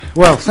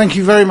Well, thank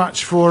you very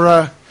much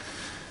for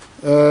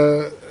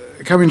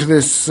coming to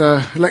this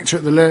lecture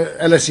at the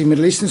LSE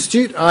Middle East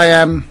Institute. I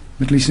am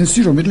Middle East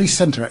Institute, or Middle East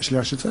Centre, actually,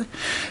 I should say.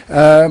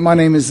 My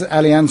name is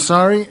Ali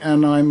Ansari,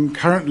 and I'm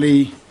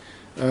currently,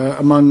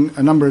 among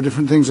a number of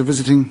different things, a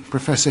visiting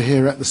professor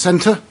here at the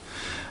centre.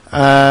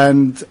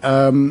 And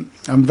I'm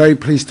very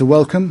pleased to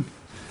welcome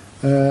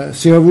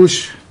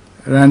Siyavush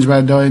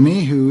Ranjbar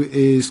Daimi, who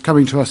is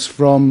coming to us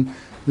from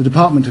the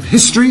Department of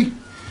History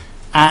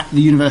at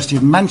the University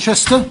of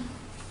Manchester.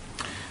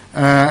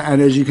 And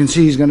as you can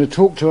see, he's going to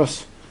talk to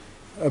us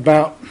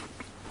about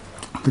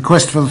the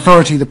quest for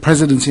authority, the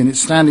presidency and its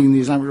standing in the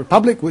Islamic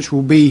Republic, which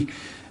will be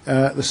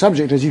the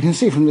subject, as you can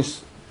see from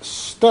this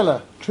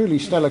stellar, truly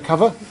stellar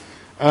cover,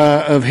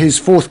 of his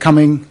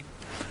forthcoming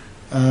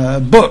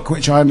book,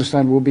 which I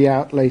understand will be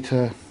out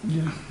later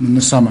in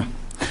the summer.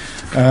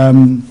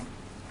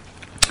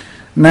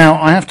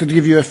 Now, I have to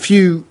give you a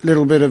few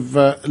little bit of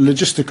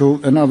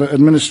logistical and other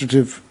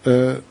administrative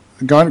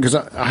guidance,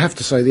 because I have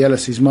to say the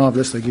LSE is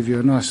marvellous. They give you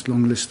a nice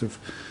long list of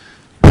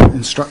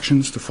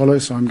instructions to follow,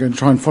 so I'm going to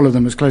try and follow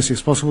them as closely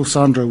as possible.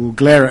 Sandra will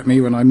glare at me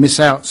when I miss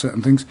out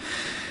certain things.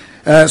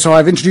 So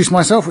I've introduced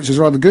myself, which is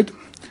rather good.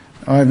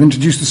 I've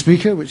introduced the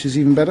speaker, which is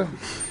even better.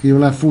 He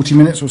will have 40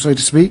 minutes or so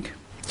to speak.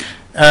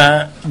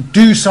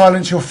 Do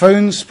silence your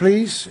phones,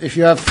 please. If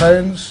you have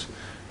phones,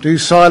 do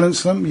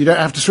silence them. You don't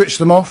have to switch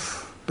them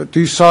off, but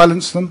do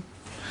silence them.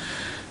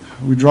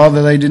 We'd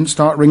rather they didn't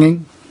start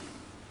ringing.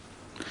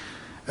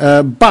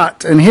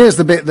 But, and here's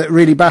the bit that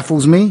really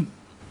baffles me,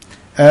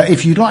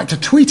 if you'd like to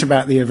tweet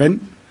about the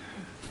event,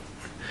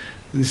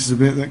 this is a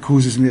bit that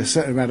causes me a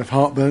certain amount of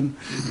heartburn,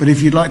 but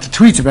if you'd like to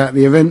tweet about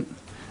the event,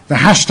 the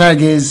hashtag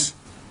is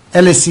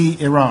LSE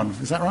Iran.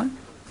 Is that right?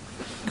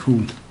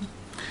 Cool.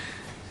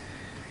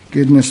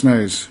 Goodness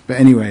knows.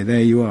 But anyway,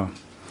 there you are.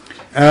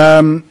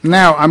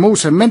 Now, I'm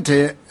also meant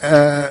to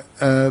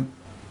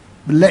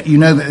let you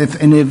know that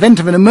if in the event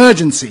of an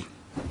emergency,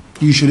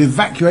 you should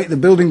evacuate the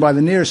building by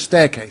the nearest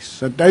staircase.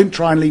 So don't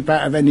try and leap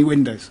out of any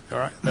windows. All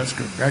right, that's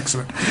good.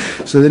 Excellent.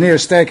 So the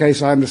nearest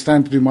staircase, I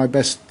understand, to do my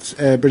best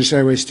British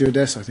Airways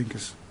stewardess, I think,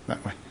 is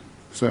that way.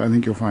 So I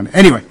think you'll find it.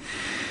 Anyway,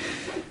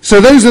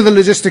 so those are the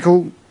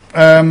logistical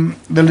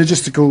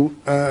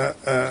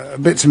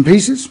bits and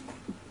pieces.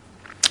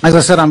 As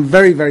I said, I'm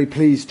very, very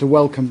pleased to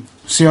welcome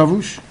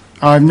Siyavush.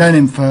 I've known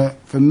him for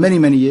many,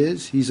 many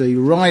years. He's a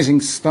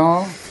rising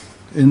star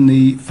in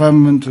the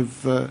firmament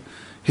of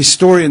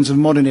historians of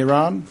modern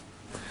Iran.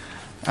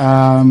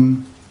 I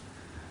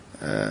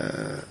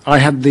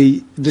had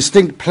the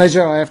distinct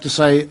pleasure, I have to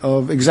say,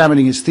 of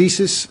examining his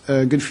thesis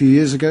a good few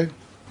years ago.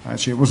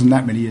 Actually, it wasn't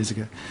that many years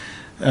ago.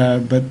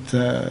 But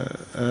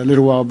a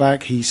little while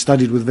back, he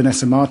studied with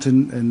Vanessa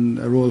Martin in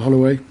Royal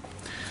Holloway.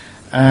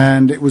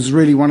 And it was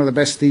really one of the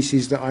best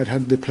theses that I'd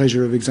had the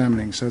pleasure of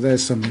examining. So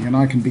there's something. And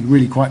I can be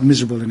really quite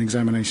miserable in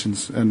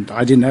examinations. And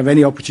I didn't have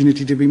any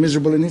opportunity to be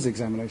miserable in his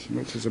examination,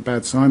 which is a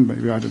bad sign,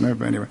 maybe, I don't know.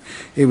 But anyway,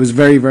 it was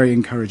very, very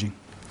encouraging.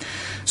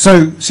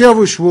 So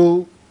Siyavush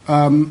will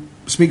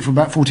speak for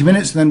about 40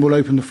 minutes, then we'll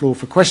open the floor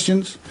for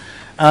questions.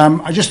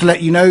 Just to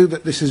let you know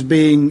that this is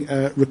being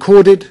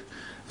recorded,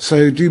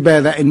 so do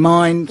bear that in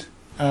mind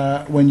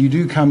when you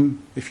do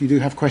come. If you do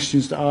have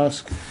questions to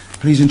ask,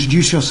 please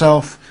introduce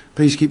yourself.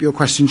 Please keep your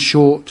questions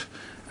short,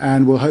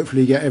 and we'll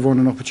hopefully get everyone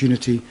an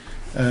opportunity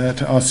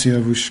to ask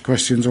Siyavush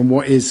questions on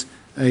what is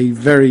a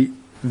very,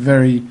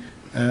 very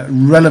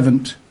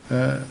relevant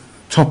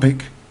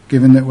topic,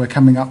 given that we're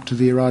coming up to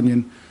the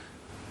Iranian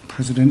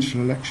presidential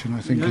election,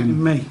 I think,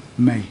 in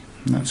May.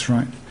 That's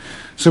right.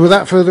 So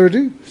without further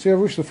ado,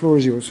 Siyavush, the floor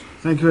is yours.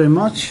 Thank you very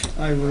much.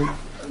 I will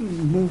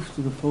move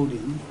to the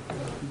podium.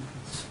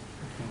 It's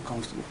more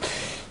comfortable.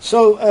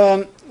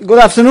 So, good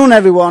afternoon,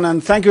 everyone,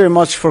 and thank you very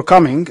much for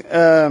coming.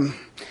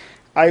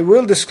 I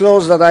will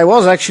disclose that I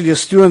was actually a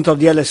student of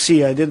the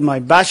LSE. I did my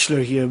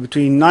bachelor here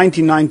between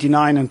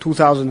 1999 and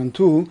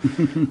 2002,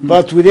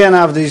 but we didn't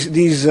have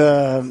these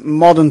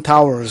modern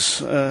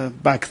towers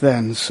back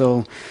then.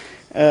 So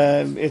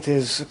it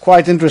is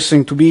quite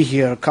interesting to be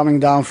here, coming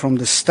down from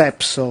the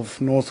steppes of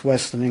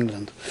northwestern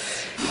England.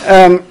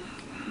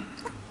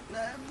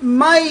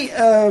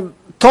 My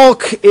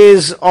talk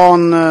is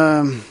on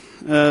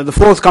the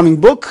forthcoming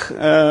book.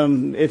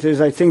 It is,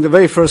 I think, the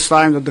very first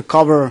time that the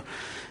cover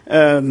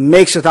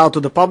makes it out to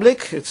the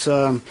public. It's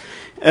a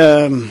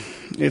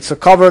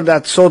cover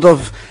that sort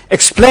of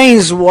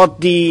explains who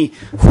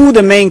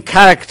the main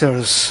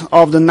characters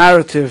of the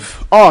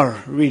narrative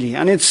are, really.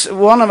 And it's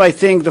one of, I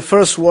think, the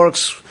first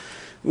works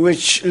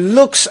which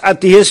looks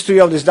at the history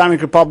of the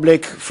Islamic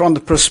Republic from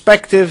the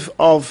perspective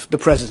of the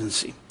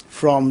presidency,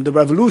 from the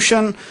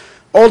revolution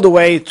all the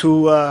way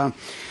to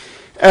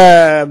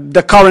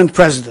the current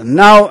president.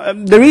 Now,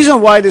 the reason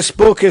why this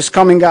book is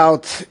coming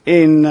out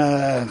in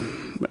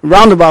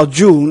round about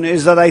June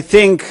is that I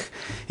think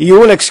you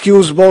will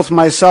excuse both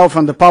myself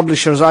and the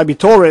publishers, IB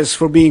Torres,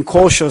 for being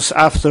cautious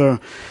after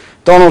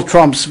Donald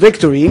Trump's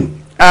victory.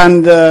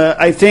 And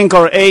I think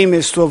our aim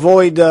is to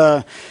avoid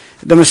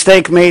the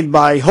mistake made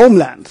by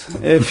Homeland.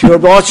 If you're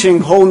watching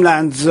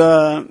Homeland's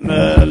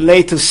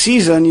latest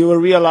season, you will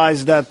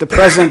realize that the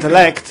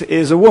president-elect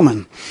is a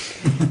woman.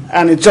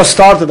 And it just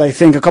started, I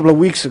think, a couple of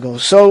weeks ago.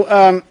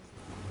 So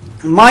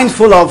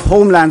mindful of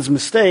Homeland's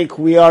mistake,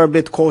 we are a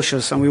bit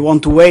cautious and we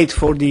want to wait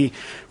for the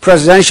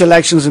presidential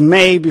elections in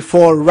May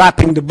before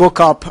wrapping the book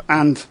up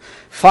and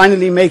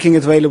finally making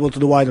it available to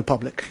the wider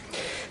public.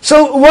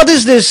 So what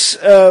is this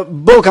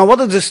book and what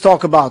does this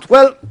talk about?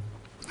 Well,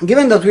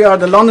 given that we are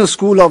the London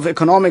School of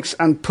Economics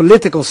and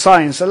Political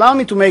Science, allow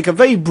me to make a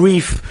very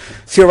brief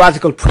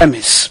theoretical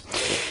premise.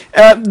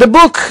 The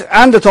book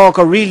and the talk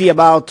are really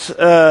about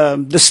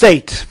the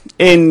state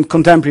in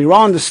contemporary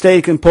Iran, the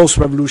state in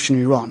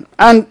post-revolutionary Iran.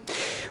 And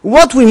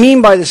what we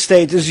mean by the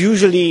state is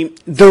usually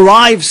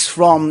derives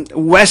from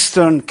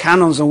Western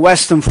canons and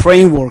Western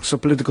frameworks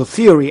of political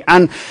theory.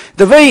 And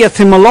the very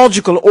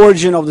etymological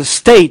origin of the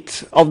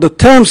state, of the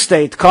term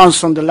state, comes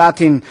from the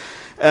Latin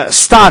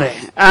stare.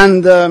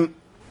 And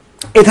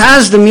it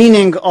has the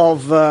meaning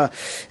of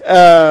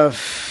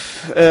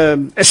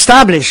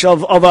establish,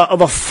 of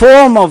a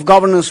form of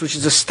governance which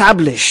is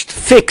established,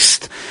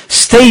 fixed,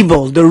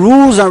 stable. The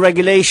rules and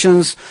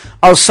regulations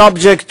are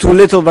subject to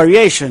little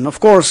variation. Of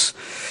course,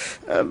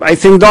 I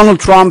think Donald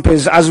Trump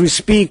is, as we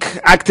speak,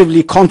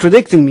 actively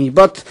contradicting me,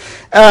 but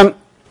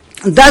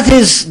that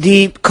is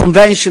the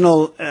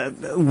conventional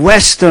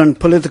Western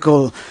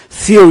political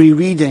theory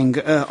reading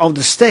of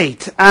the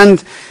state.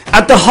 And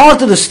at the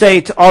heart of the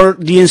state are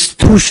the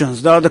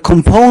institutions. They are the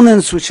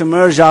components which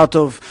emerge out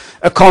of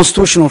a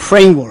constitutional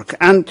framework.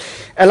 And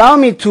allow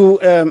me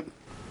to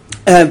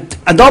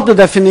adopt the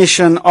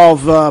definition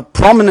of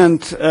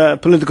prominent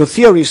political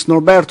theorist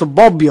Norberto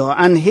Bobbio,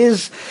 and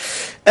his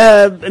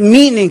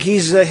meaning,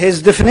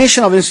 his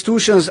definition of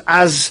institutions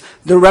as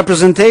the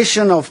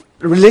representation of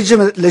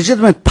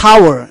legitimate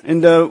power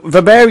in the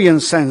Weberian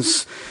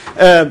sense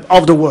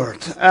of the word,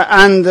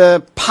 and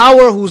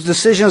power whose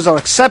decisions are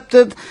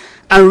accepted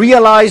and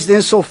realized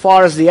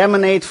insofar as they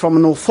emanate from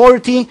an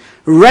authority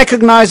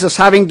recognized as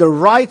having the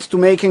right to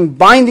making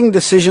binding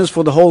decisions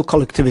for the whole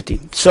collectivity.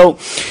 So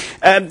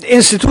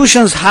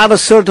institutions have a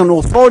certain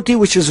authority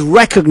which is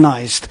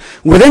recognized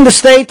within the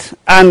state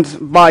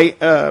and by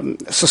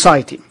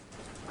society.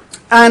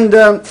 And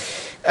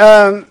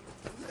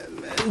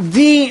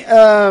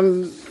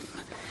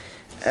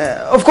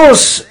of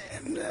course,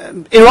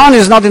 Iran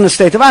is not in a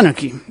state of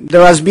anarchy.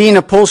 There has been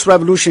a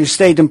post-revolutionary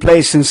state in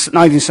place since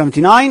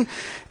 1979.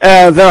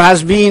 There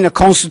has been a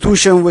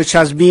constitution which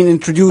has been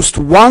introduced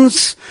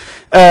once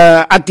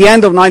at the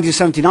end of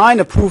 1979,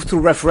 approved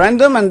through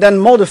referendum, and then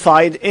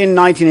modified in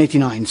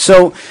 1989.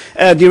 So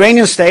the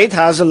Iranian state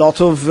has a lot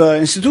of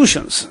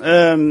institutions.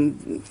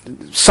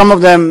 Some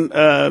of them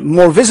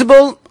more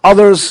visible,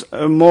 others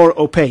more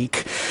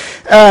opaque.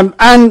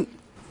 And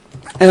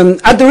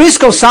at the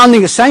risk of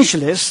sounding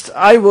essentialist,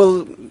 I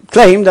will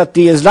claim that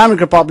the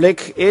Islamic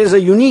Republic is a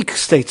unique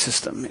state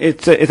system.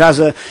 It has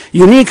a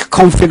unique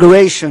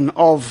configuration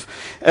of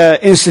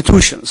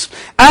institutions.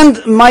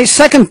 And my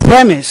second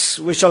premise,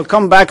 which I'll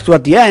come back to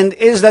at the end,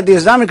 is that the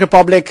Islamic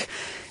Republic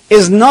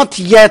is not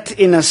yet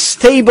in a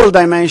stable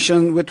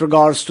dimension with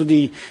regards to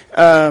the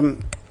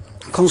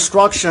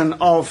construction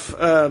of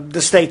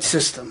the state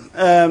system.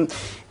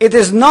 It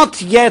has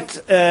not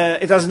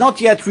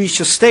yet reached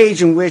a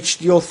stage in which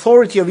the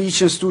authority of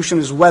each institution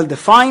is well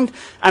defined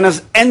and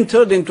has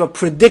entered into a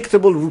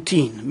predictable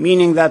routine,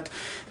 meaning that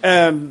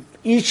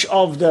each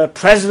of the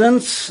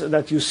presidents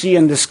that you see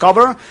and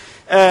discover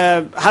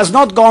has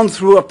not gone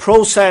through a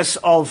process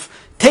of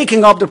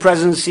taking up the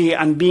presidency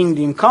and being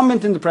the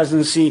incumbent in the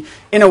presidency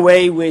in a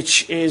way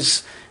which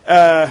is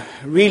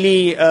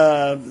really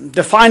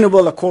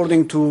definable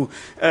according to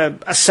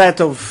a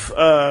set of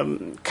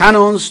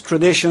canons,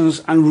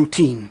 traditions, and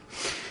routine.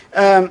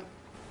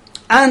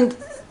 And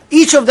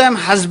each of them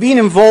has been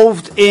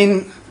involved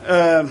in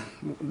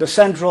the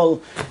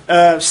central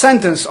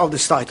sentence of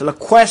this title, a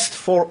quest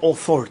for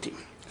authority.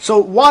 So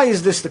why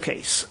is this the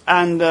case?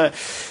 And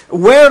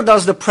where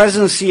does the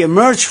presidency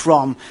emerge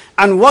from?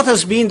 And what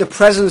has been the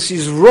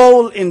presidency's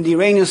role in the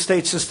Iranian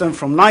state system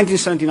from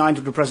 1979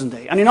 to the present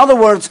day? And in other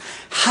words,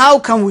 how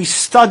can we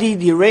study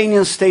the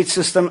Iranian state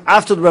system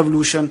after the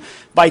revolution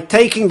by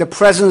taking the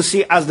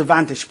presidency as the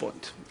vantage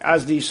point,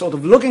 as the sort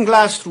of looking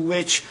glass through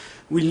which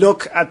we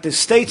look at the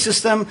state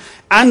system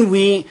and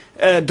we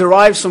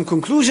derive some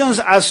conclusions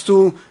as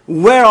to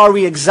where are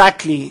we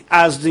exactly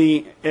as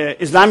the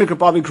Islamic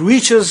Republic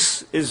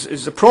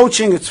is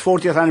approaching its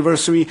 40th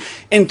anniversary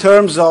in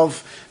terms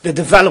of the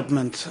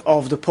development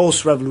of the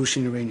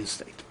post-revolutionary Iranian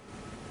state.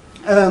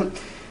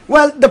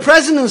 Well, the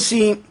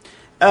presidency,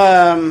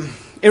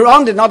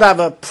 Iran did not have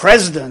a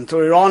president,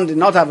 or Iran did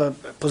not have a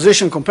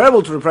position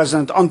comparable to the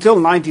president until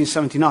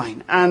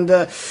 1979. And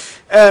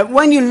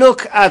when you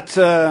look at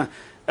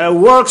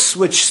works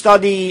which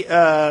study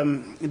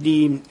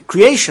the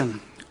creation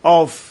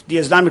of the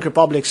Islamic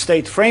Republic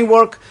state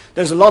framework,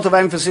 there's a lot of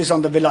emphasis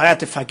on the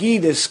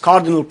Vilayat-e-Faqih, this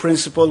cardinal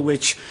principle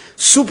which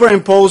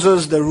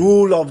superimposes the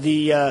rule of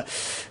the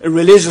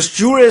religious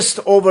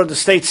jurist over the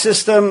state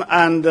system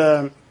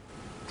and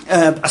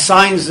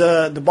assigns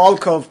the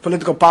bulk of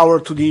political power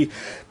to the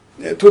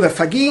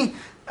Faqih,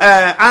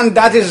 and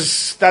that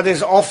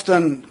is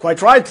often,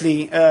 quite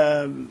rightly,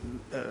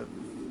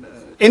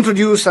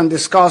 introduced and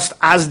discussed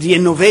as the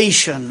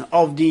innovation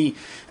of the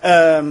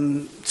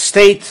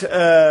state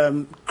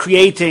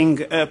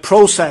creating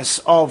process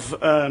of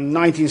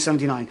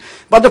 1979.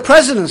 But the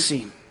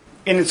presidency,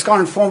 in its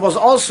current form, was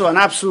also an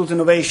absolute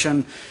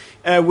innovation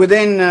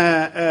within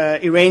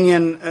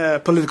Iranian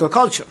political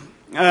culture.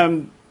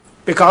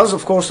 Because,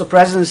 of course, the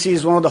presidency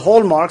is one of the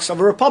hallmarks of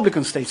a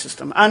republican state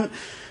system. And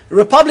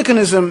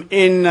republicanism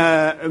in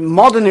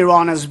modern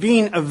Iran has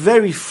been a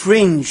very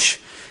fringe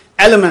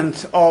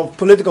element of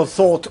political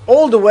thought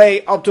all the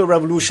way up to the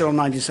revolution of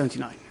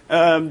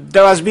 1979.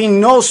 There has been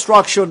no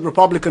structured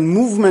republican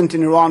movement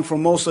in Iran for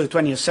most of the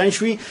 20th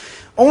century.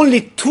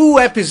 Only two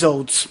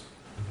episodes,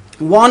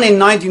 one in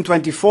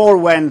 1924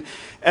 when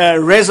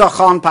Reza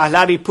Khan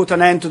Pahlavi put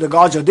an end to the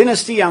Qajar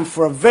dynasty and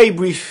for a very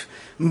brief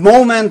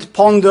moment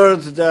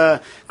pondered the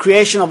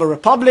creation of a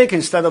republic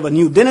instead of a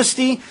new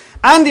dynasty,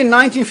 and in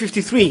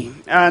 1953,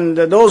 and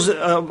those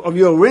of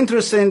you who are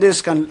interested in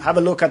this can have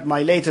a look at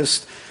my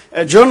latest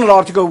journal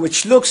article,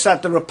 which looks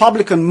at the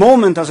Republican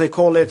moment, as I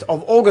call it,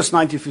 of August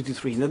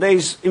 1953, the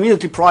days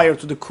immediately prior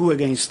to the coup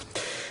against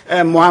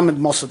Mohammad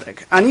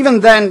Mossadegh. And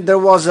even then, there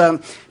was a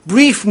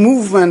brief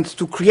movement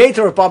to create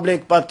a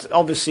republic, but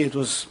obviously it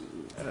was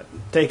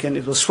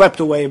it was swept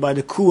away by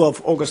the coup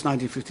of August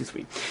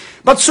 1953.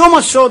 But so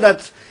much so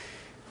that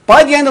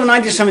by the end of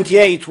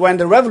 1978, when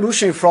the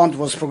Revolutionary Front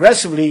was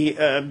progressively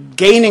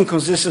gaining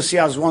consistency,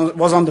 as one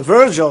was on the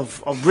verge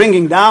of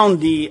bringing down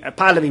the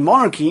Pahlavi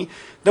monarchy,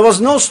 there was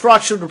no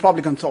structured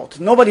Republican thought.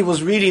 Nobody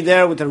was really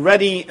there with a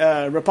ready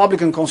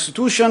Republican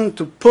constitution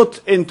to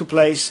put into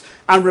place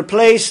and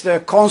replace the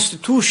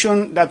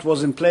constitution that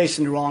was in place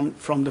in Iran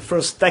from the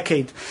first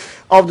decade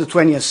of the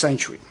 20th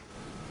century.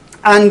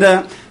 And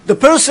the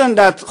person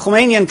that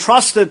Khomeini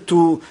entrusted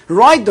to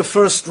write the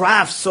first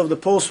drafts of the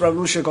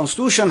post-revolutionary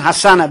constitution,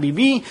 Hassan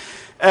Habibi,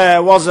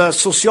 was a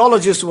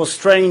sociologist who was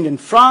trained in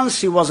France.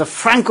 He was a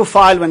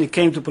Francophile when it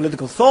came to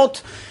political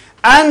thought.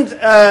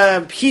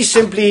 And he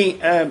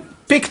simply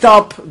picked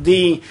up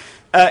the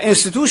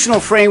institutional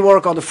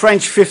framework of the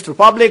French Fifth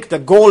Republic, the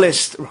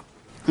Gaullist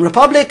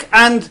Republic,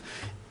 and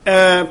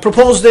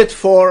proposed it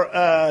for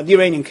the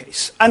Iranian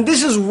case. And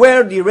this is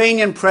where the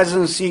Iranian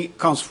presidency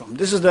comes from.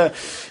 This is the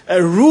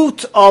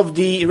root of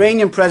the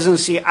Iranian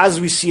presidency as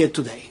we see it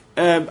today.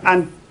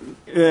 And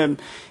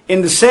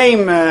in the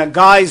same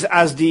guise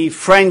as the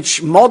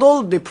French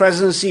model, the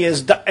presidency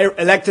is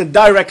elected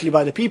directly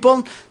by the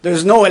people.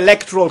 There's no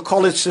electoral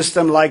college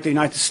system like the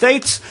United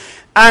States.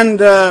 And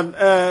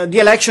the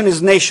election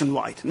is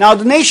nationwide. Now,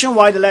 the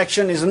nationwide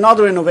election is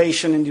another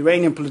innovation in the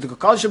Iranian political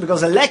culture,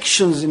 because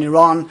elections in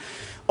Iran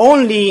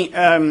only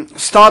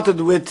started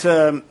with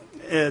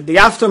the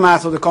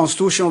aftermath of the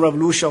constitutional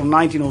revolution of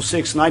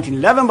 1906,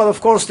 1911, but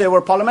of course there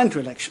were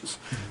parliamentary elections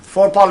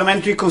for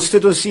parliamentary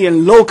constituency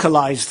and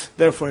localized,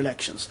 therefore,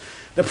 elections.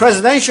 The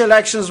presidential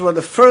elections were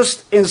the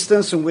first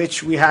instance in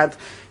which we had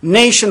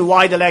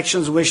nationwide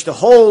elections, which the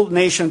whole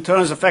nation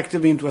turns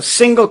effectively into a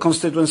single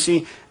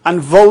constituency and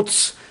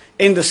votes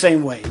in the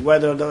same way,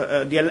 whether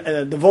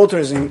the voter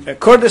is in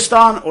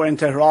Kurdistan or in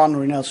Tehran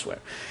or in elsewhere.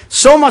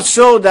 So much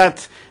so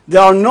that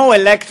there are no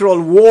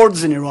electoral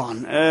wards in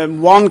Iran.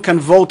 One can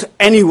vote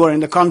anywhere in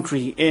the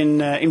country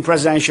in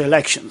presidential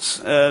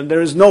elections.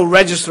 There is no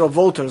register of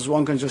voters.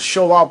 One can just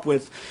show up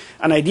with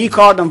an ID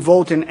card and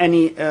vote in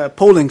any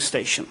polling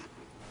station.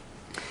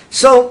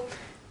 So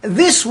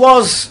this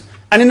was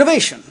an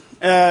innovation.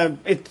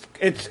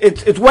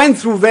 It went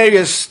through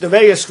the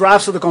various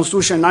drafts of the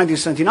Constitution in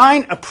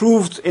 1979,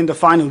 approved in the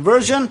final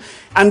version,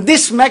 and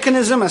this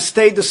mechanism has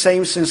stayed the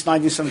same since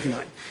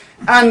 1979.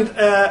 And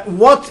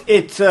what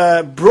it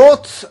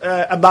brought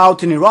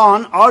about in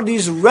Iran are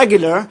these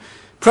regular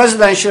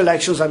presidential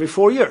elections every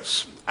 4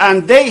 years.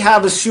 And they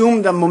have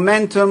assumed a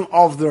momentum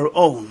of their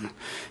own.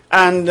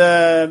 And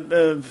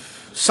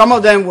some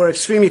of them were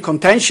extremely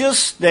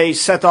contentious. They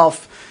set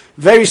off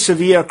very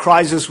severe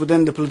crises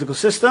within the political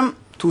system.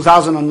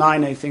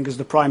 2009, I think, is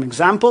the prime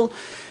example.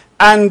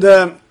 And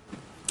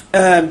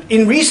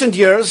in recent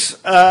years,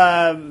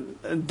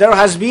 there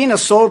has been a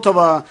sort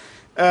of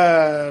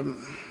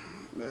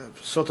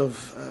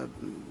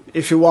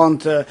if you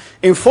want,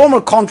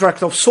 informal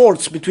contract of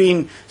sorts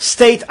between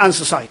state and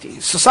society.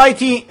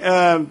 Society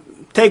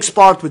takes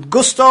part with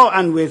gusto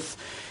and with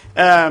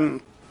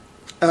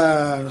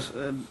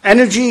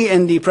energy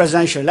in the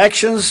presidential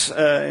elections,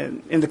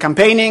 in the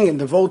campaigning, in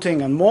the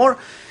voting, and more.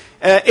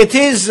 It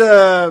is,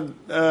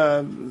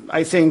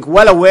 I think,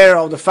 well aware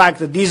of the fact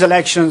that these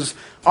elections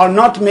are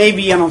not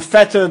maybe an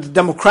unfettered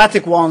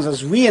democratic ones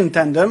as we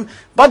intend them,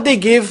 but they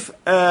give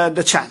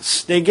the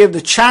chance. They give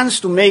the chance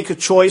to make a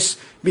choice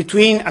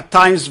between, at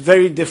times,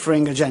 very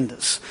differing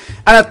agendas.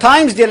 And at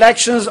times, the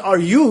elections are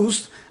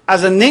used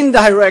as an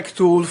indirect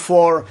tool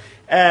for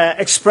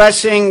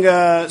expressing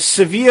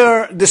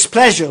severe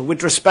displeasure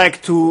with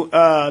respect to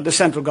the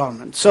central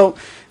government. So,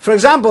 for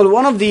example,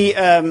 one of the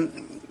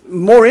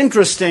more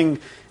interesting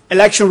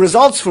election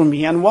results for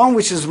me, and one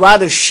which is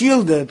rather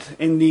shielded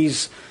in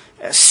these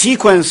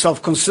sequence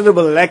of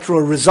considerable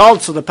electoral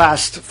results of the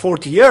past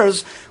 40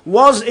 years,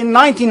 was in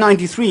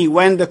 1993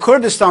 when the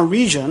Kurdistan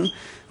region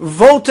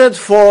voted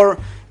for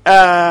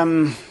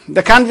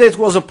the candidate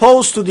who was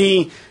opposed to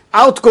the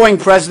outgoing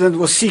president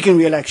was seeking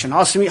re-election,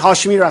 Hashemi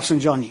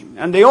Rafsanjani.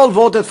 And they all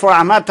voted for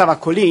Ahmad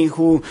Tavakkoli,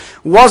 who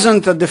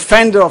wasn't a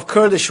defender of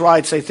Kurdish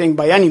rights, I think,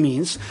 by any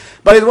means.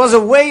 But it was a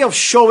way of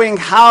showing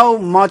how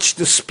much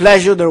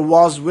displeasure there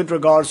was with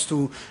regards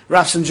to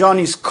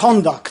Rafsanjani's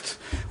conduct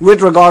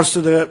with regards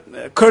to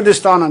the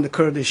Kurdistan and the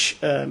Kurdish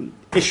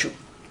issue.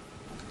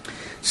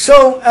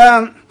 So,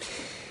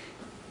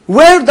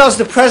 where does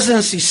the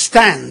presidency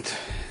stand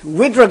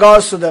with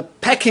regards to the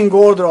pecking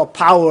order of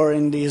power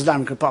in the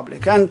Islamic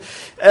Republic? And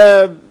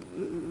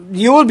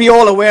you will be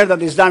all aware that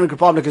the Islamic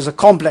Republic is a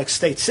complex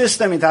state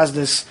system. It has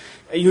this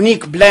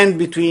unique blend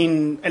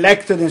between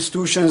elected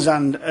institutions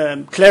and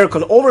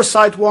clerical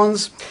oversight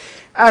ones.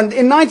 And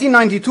in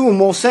 1992,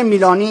 Mohsen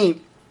Milani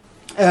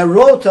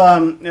wrote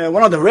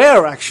one of the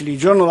rare, actually,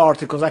 journal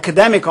articles,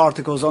 academic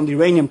articles on the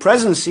Iranian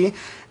presidency,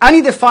 and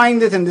he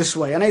defined it in this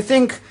way. And I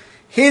think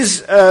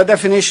his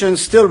definition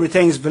still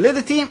retains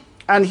validity.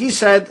 And he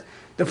said,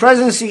 the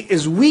presidency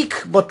is weak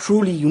but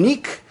truly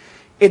unique.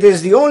 It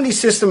is the only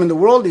system in the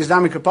world, the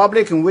Islamic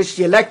Republic, in which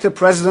the elected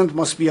president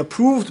must be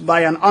approved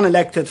by an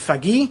unelected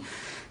faqih.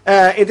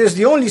 It is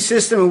the only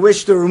system in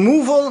which the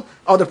removal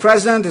of the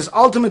president is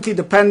ultimately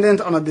dependent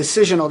on a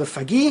decision of the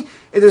faqih.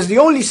 It is the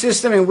only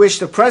system in which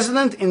the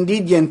president,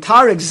 indeed the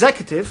entire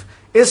executive,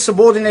 is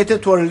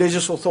subordinated to a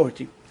religious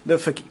authority, the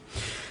faqih.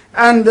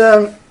 And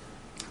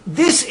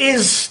this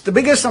is the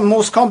biggest and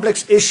most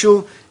complex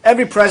issue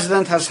every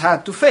president has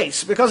had to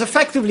face, because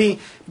effectively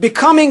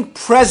becoming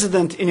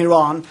president in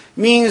Iran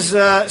means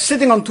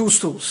sitting on two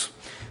stools,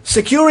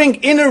 securing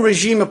inner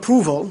regime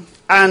approval,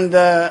 and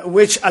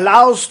which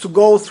allows to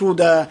go through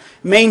the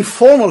main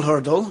formal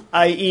hurdle,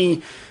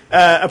 i.e.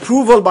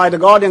 Approval by the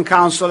Guardian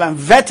Council and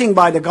vetting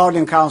by the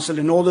Guardian Council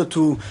in order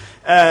to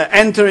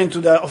enter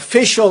into the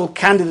official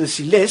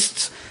candidacy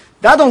lists.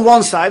 That on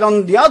one side.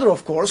 On the other,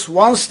 of course,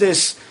 once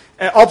this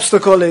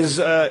obstacle is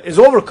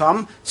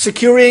overcome,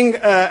 securing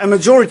a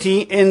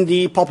majority in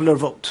the popular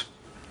vote.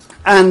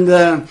 And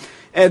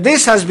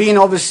this has been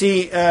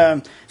obviously,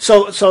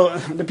 so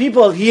the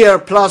people here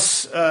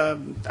plus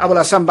Abul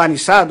Hassan Bani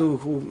Saad,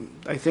 who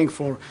I think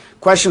for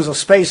questions of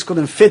space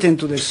couldn't fit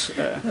into this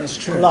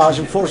collage,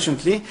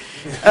 unfortunately,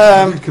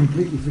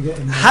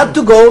 had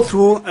to go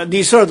through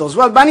these hurdles.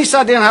 Well, Bani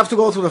Saad didn't have to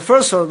go through the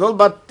first hurdle,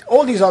 but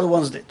all these other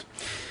ones did.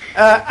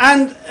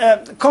 And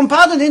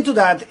compounded into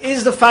that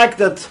is the fact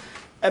that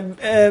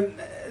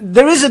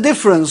there is a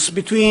difference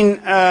between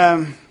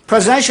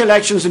presidential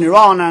elections in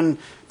Iran and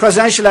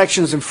presidential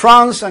elections in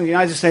France and the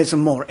United States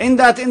and more. In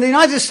that, in the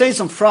United States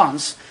and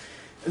France,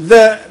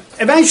 the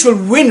eventual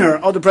winner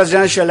of the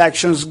presidential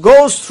elections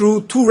goes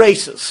through two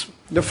races.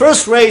 The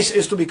first race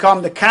is to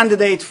become the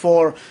candidate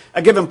for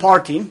a given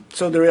party.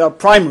 So there are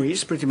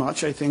primaries, pretty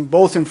much, I think,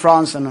 both in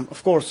France and,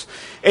 of course,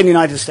 in the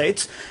United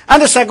States.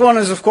 And the second one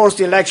is, of course,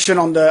 the election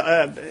on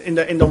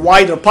in the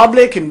wider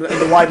public, in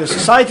the wider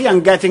society,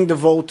 and getting the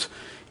vote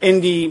in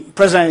the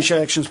presidential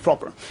elections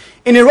proper.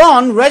 In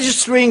Iran,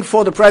 registering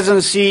for the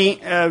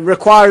presidency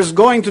requires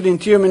going to the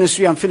Interior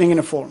Ministry and filling in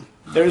a form.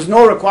 There is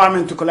no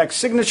requirement to collect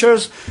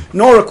signatures,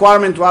 no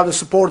requirement to have the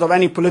support of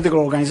any political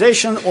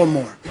organization or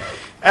more.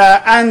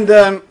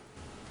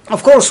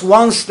 Of course,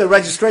 once the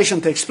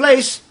registration takes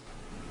place,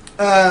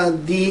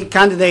 the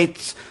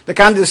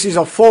candidacies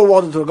are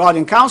forwarded to the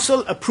Guardian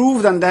Council,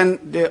 approved, and then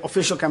the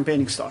official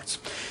campaigning starts.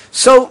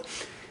 So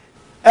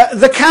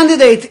the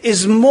candidate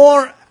is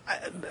more,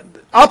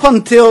 up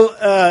until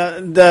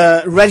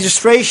the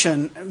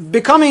registration,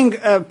 becoming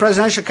a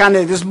presidential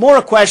candidate is more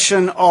a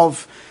question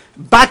of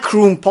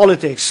backroom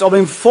politics, of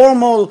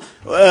informal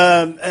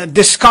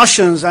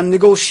discussions and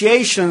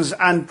negotiations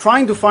and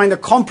trying to find a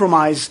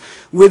compromise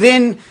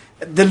within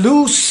the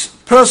loose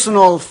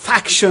personal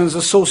factions,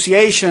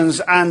 associations,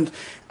 and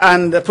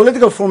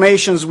political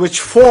formations which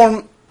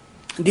form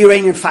the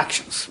Iranian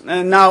factions.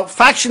 Now,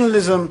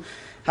 factionalism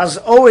has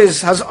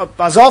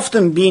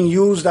often been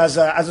used as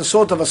a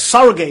sort of a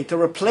surrogate, a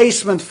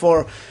replacement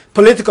for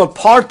political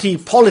party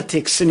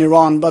politics in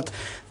Iran, but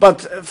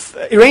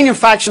Iranian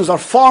factions are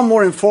far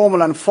more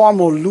informal and far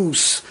more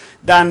loose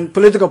than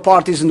political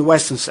parties in the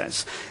Western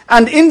sense.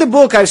 And in the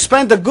book, I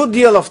spent a good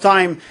deal of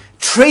time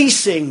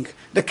tracing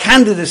the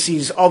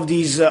candidacies of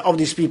these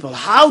people,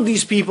 how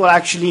these people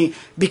actually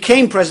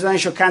became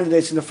presidential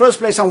candidates in the first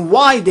place, and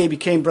why they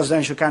became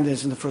presidential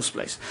candidates in the first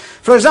place.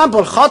 For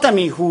example,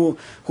 Khatami, who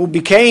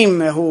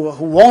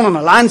won on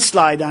a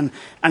landslide and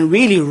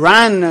really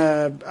ran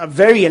a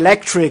very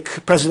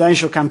electric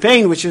presidential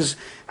campaign, which is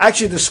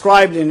actually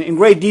described in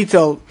great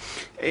detail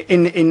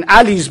in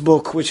Ali's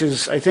book, which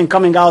is, I think,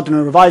 coming out in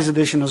a revised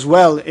edition as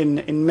well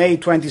in May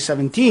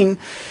 2017.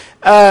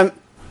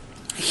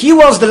 He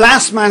was the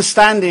last man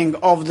standing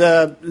of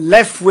the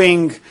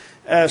left-wing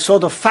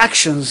sort of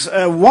factions.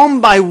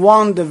 One by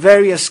one, the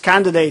various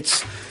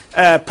candidates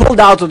pulled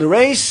out of the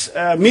race.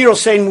 Mir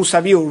Hossein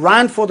Mousavi, who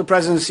ran for the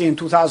presidency in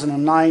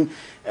 2009,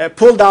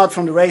 pulled out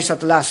from the race at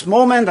the last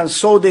moment, and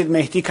so did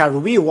Mehdi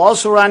Karoubi, who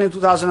also ran in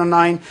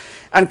 2009.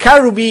 And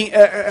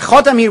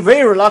Khatami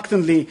very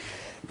reluctantly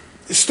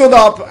stood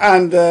up,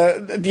 and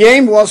the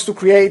aim was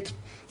to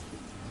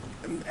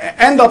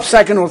end up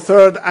second or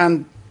third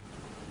and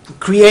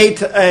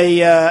create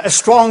a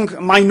strong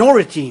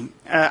minority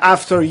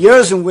after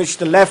years in which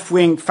the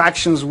left-wing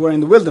factions were in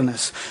the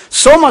wilderness.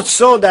 So much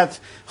so that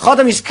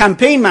Khatami's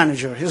campaign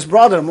manager, his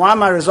brother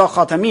Muammar Reza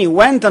Khatami,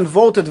 went and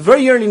voted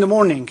very early in the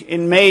morning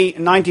in May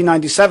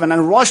 1997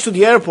 and rushed to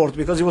the airport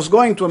because he was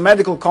going to a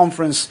medical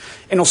conference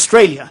in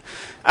Australia.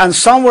 And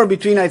somewhere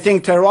between, I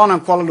think, Tehran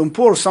and Kuala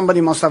Lumpur, somebody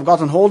must have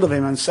gotten hold of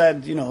him and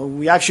said,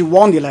 we actually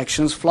won the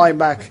elections, fly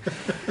back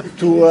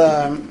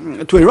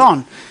to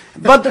Iran.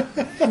 But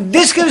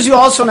this gives you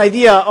also an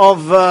idea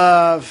of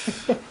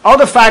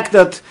the fact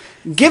that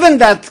given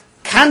that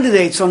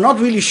candidates are not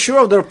really sure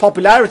of their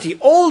popularity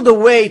all the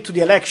way to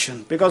the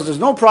election, because there's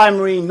no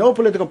primary, no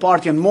political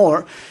party and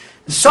more,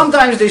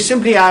 sometimes they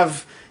simply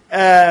have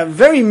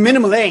very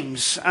minimal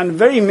aims and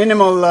very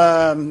minimal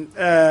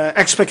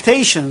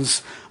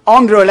expectations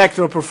on their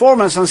electoral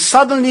performance, and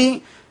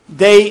suddenly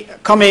they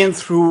come in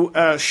through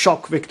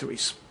shock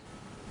victories.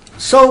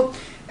 So,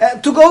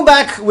 to go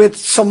back with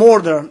some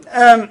order,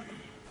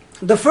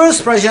 the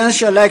first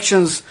presidential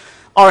elections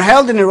are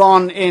held in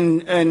Iran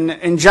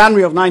in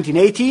January of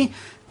 1980,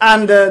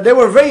 and they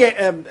were very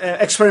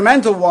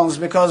experimental ones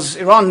because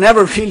Iran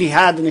never really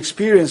had an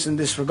experience in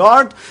this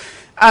regard.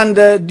 And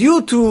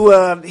due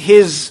to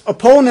his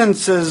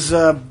opponents'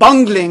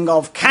 bungling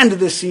of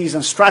candidacies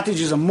and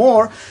strategies and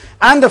more,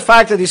 and the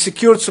fact that he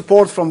secured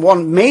support from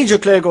one major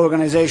clerical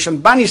organization,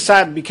 Bani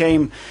Sad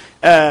became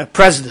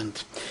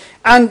president.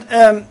 And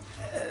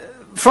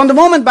from the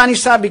moment Bani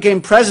Sad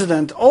became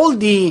president, all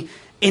the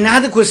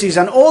inadequacies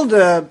and all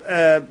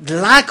the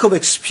lack of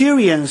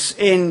experience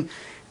in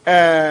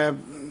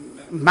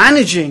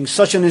managing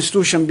such an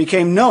institution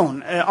became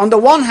known. On the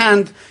one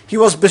hand, he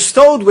was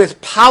bestowed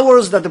with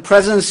powers that the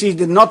presidency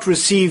did not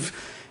receive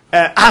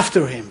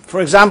after him.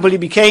 For example, he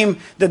became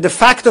the de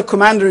facto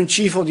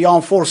commander-in-chief of the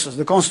armed forces.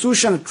 The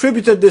constitution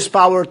attributed this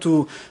power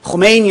to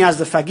Khomeini as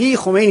the faqih.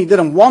 Khomeini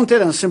didn't want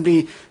it and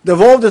simply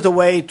devolved it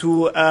away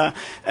to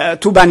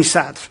Bani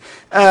Sadr.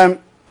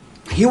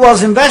 He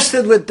was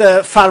invested with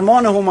the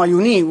Farman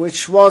Humayuni,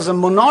 which was a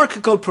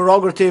monarchical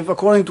prerogative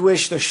according to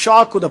which the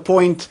Shah could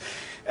appoint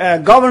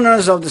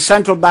governors of the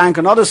central bank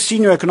and other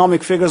senior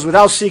economic figures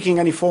without seeking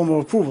any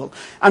formal approval,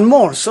 and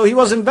more. So he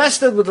was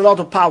invested with a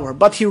lot of power,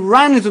 but he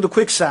ran into the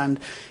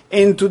quicksand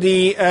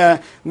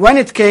when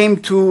it came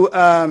to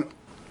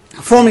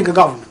forming a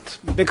government,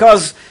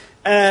 because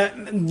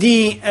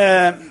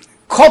the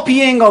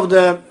copying of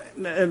the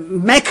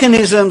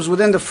mechanisms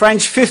within the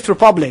French Fifth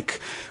Republic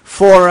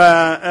for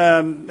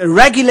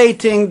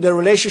regulating the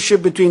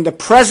relationship between the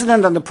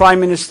president and the prime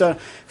minister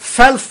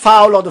fell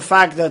foul of the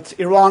fact that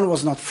Iran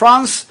was not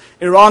France,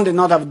 Iran did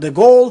not have de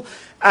Gaulle,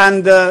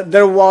 and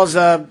there was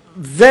a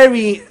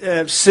very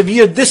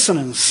severe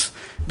dissonance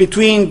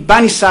between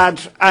Bani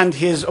Sadr and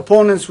his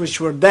opponents, who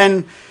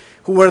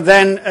were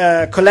then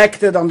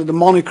collected under the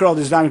moniker of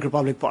the Islamic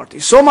Republic Party.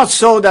 So much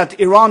so that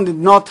Iran did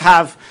not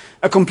have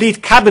a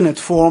complete cabinet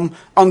form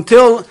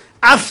until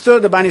after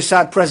the Bani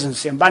Sadr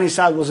presidency, and Bani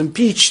Sadr was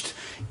impeached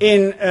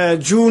in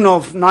June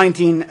of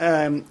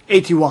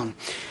 1981.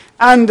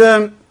 And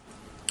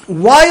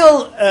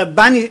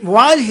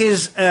while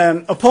his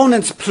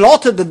opponents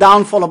plotted the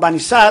downfall of Bani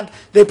Sadr,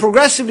 they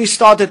progressively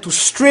started to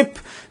strip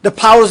the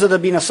powers that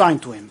had been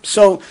assigned to him.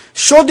 So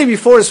shortly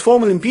before his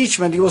formal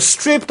impeachment, he was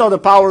stripped of the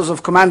powers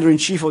of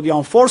Commander-in-Chief of the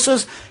Armed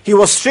Forces, he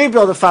was stripped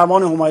of the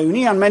Farman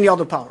Humayuni and many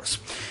other powers.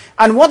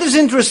 And what is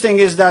interesting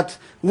is that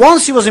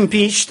once he was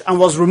impeached and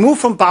was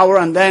removed from power,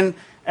 and then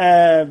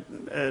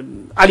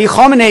Ali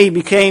Khamenei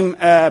became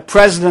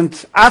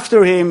president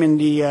after him in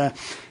the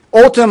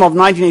autumn of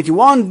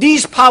 1981,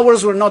 these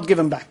powers were not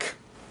given back.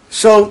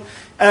 So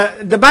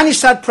the Bani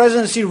Sadr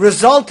presidency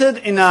resulted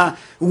in a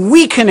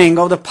weakening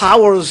of the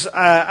powers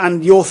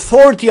and the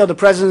authority of the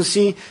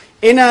presidency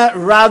in a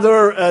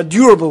rather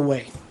durable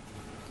way.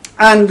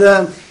 And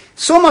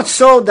so much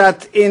so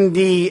that in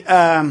the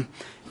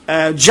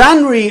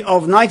January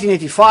of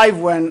 1985,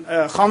 when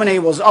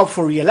Khamenei was up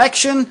for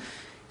re-election,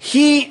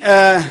 he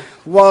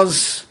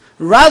was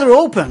rather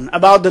open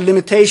about the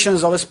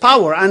limitations of his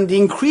power and the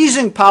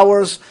increasing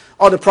powers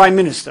of the prime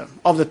minister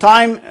of the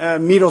time,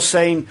 Mir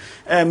Hossein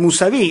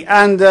Mousavi.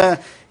 And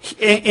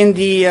in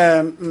the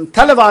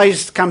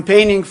televised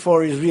campaigning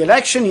for his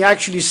re-election, he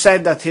actually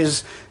said that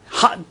his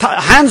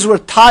hands were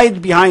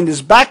tied behind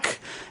his back,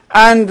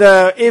 and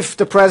if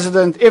the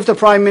president, if the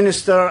prime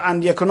minister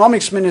and the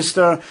economics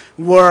minister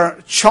were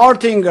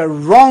charting a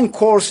wrong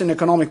course in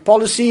economic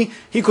policy,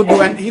 he could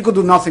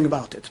do nothing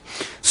about it.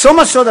 So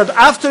much so that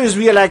after his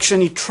re-election,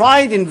 he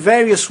tried in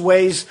various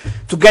ways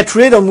to get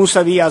rid of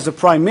Mousavi as the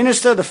prime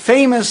minister. The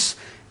famous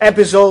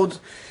episode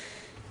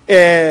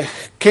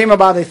came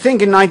about, I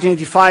think, in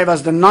 1985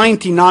 as the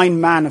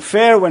 99-man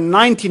affair, when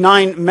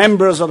 99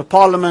 members of the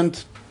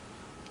parliament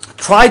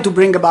tried to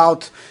bring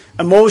about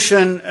a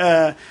motion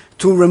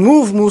to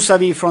remove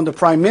Mousavi from the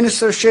prime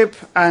ministership,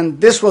 and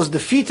this was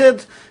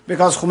defeated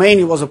because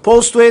Khomeini was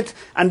opposed to it,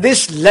 and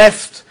this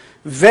left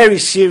very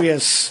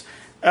serious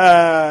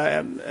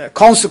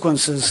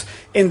consequences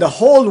in the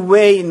whole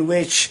way in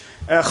which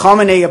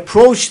Khamenei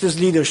approached his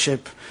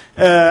leadership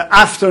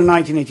after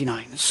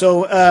 1989.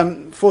 So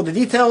for the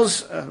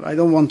details, I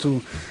don't want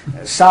to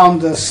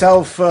sound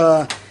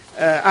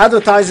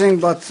self-advertising,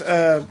 but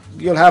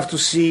you'll have to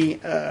see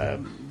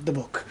the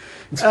book.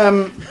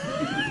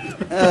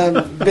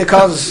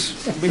 Because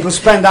we could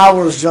spend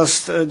hours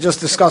just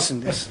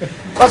discussing this.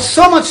 But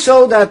so much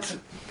so that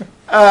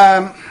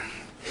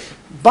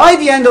by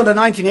the end of the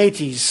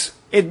 1980s,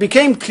 it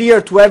became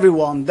clear to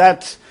everyone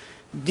that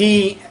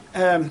the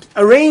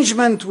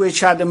arrangement which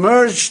had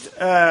emerged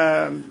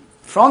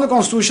from the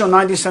Constitution of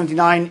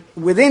 1979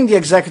 within the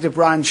executive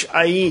branch,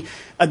 i.e.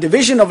 a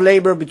division of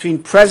labor between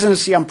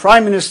presidency and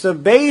prime minister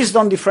based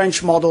on the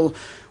French model,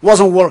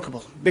 wasn't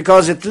workable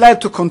because it led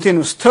to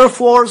continuous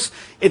turf wars,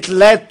 it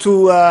led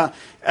to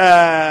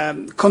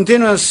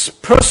continuous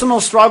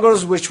personal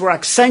struggles which were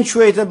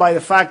accentuated by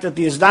the fact that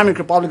the Islamic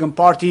Republican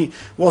Party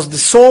was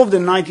dissolved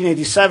in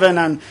 1987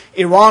 and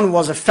Iran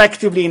was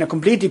effectively in a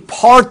completely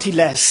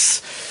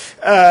partyless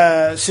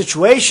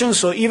situation.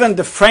 So even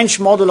the French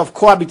model of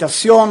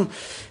cohabitation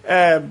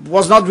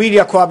was not really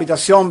a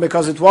cohabitation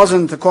because it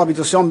wasn't a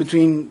cohabitation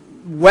between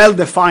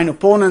well-defined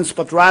opponents,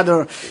 but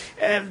rather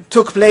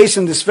took place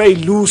in this very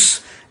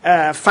loose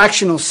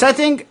factional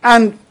setting.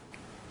 And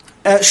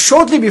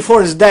shortly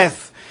before his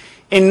death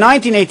in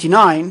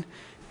 1989,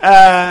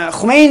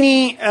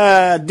 Khomeini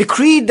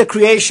decreed the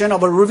creation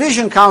of a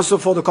revision council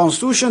for the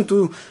constitution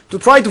to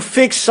try to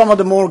fix some of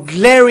the more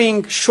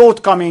glaring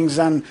shortcomings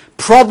and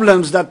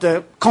problems that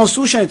the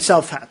constitution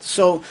itself had.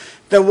 So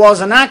there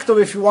was an act of,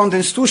 if you want,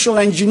 institutional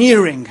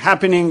engineering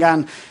happening,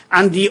 and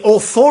the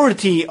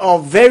authority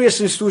of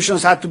various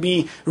institutions had to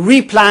be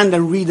replanned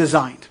and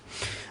redesigned.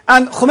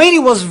 And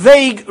Khomeini was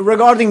vague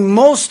regarding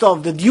most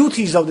of the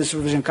duties of this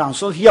revision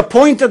council. He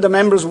appointed the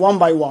members one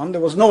by one. There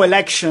was no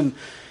election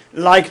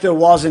like there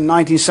was in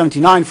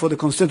 1979 for the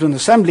Constituent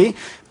Assembly.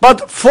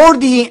 But for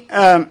the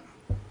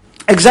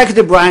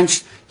executive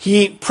branch,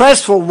 he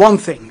pressed for one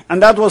thing,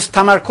 and that was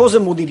tamarkoz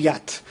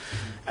mudiriyat,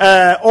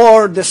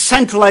 or the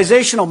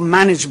centralization of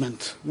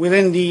management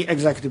within the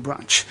executive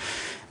branch.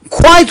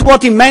 Quite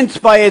what he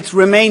meant by it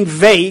remained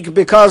vague,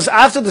 because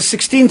after the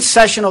 16th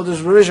session of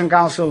this revision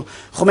council,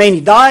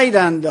 Khomeini died,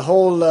 and the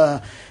whole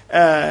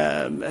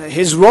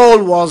his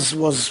role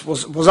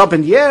was up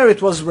in the air.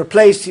 It was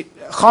replaced.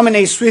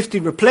 Khamenei swiftly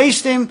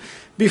replaced him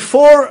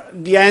before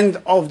the end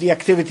of the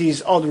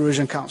activities of the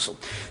revision council.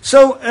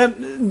 So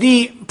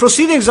the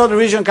proceedings of the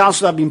revision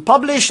council have been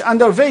published, and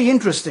they're very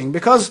interesting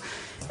because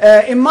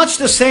in much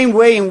the same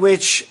way in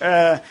which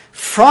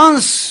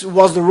France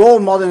was the role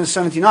model in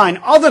 1979,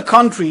 other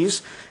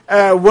countries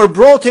were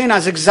brought in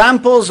as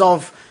examples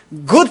of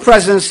good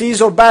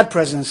presidencies or bad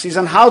presidencies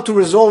and how to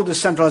resolve the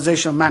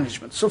centralization of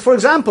management. So, for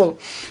example,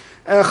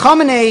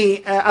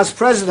 Khamenei, as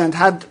president,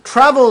 had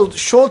traveled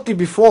shortly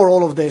before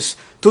all of this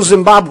to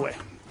Zimbabwe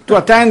to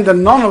attend the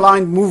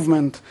non-aligned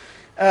movement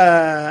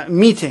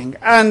meeting.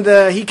 And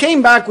he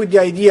came back with the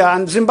idea,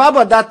 and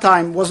Zimbabwe at that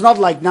time was not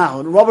like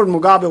now. Robert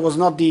Mugabe was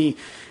not the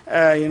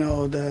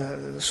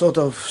the sort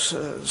of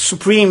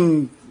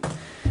supreme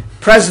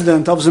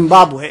president of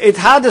Zimbabwe. It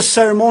had a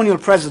ceremonial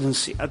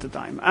presidency at the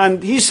time.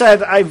 And he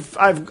said,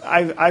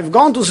 I've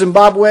gone to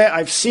Zimbabwe,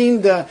 I've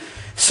seen the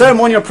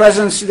ceremonial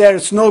presidency there,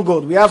 it's no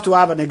good. We have to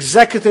have an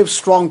executive,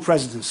 strong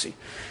presidency.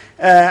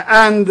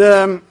 And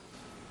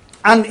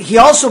he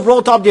also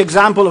brought up the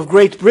example of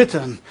Great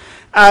Britain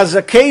as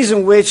a case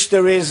in which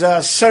there is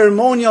a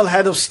ceremonial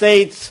head of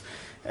state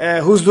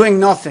who's doing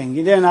nothing.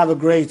 He didn't have a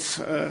great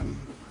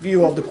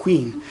view of the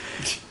Queen.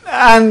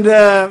 And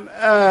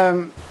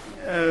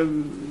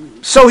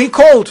so he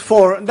called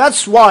for,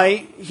 that's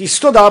why he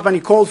stood up and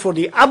he called for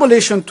the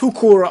abolition tout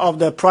court of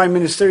the prime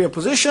ministerial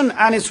position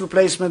and its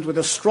replacement with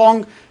a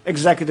strong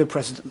executive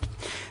president.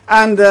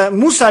 And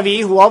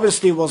Mousavi, who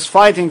obviously was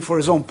fighting for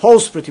his own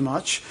post pretty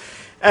much,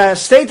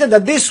 stated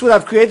that this would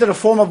have created a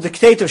form of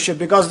dictatorship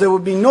because there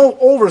would be no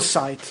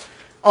oversight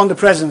on the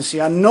presidency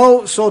and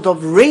no sort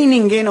of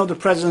reining in of the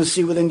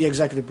presidency within the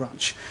executive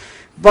branch.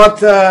 But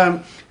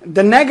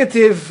the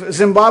negative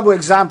Zimbabwe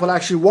example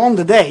actually won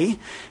the day,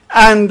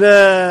 and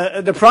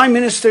the prime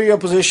ministerial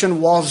position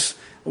was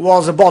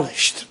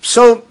abolished.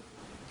 So,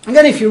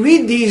 again, if you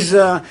read these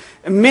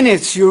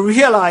minutes, you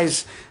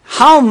realize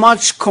how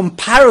much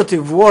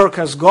comparative work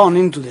has gone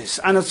into this.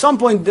 And at some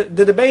point,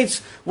 the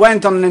debates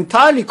went on an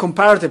entirely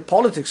comparative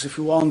politics, if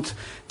you want,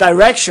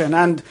 direction.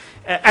 And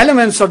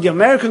elements of the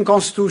American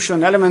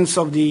Constitution, elements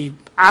of the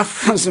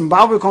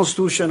Zimbabwe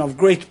Constitution, of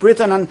Great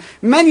Britain, and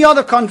many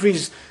other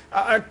countries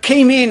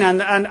came in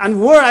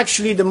and were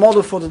actually the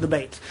model for the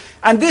debate.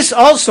 And this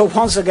also,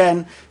 once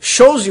again,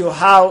 shows you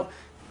how,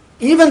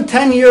 even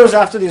 10 years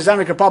after the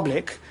Islamic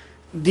Republic,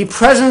 the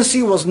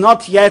presidency was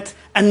not yet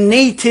a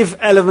native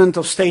element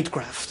of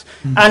statecraft.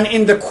 Mm-hmm. And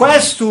in the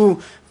quest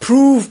to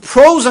prove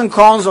pros and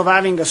cons of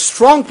having a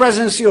strong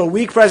presidency or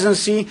weak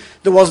presidency,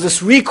 there was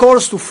this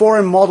recourse to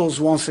foreign models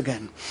once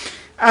again.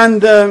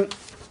 And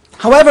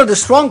however, the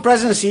strong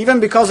presidency, even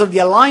because of the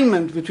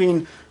alignment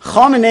between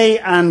Khamenei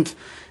and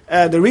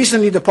the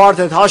recently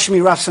departed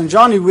Hashemi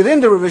Rafsanjani within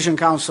the Revision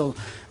Council,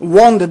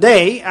 won the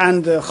day,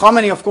 and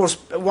Khamenei, of course,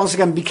 once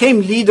again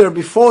became leader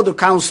before the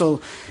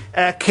council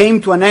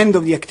came to an end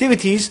of the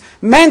activities,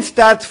 meant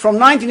that from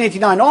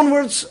 1989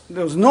 onwards,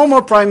 there was no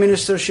more prime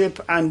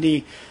ministership, and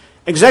the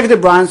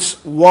executive branch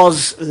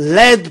was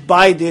led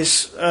by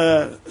this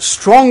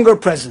stronger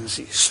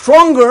presidency.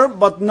 Stronger,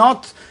 but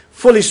not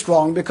fully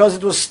strong, because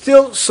it was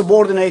still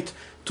subordinate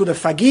to the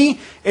Fagui.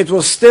 It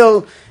was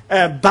still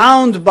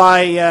bound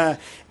by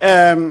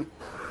a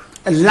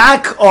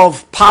lack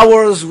of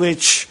powers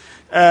which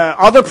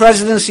other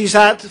presidencies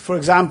had. For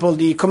example,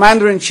 the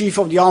commander-in-chief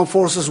of the armed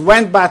forces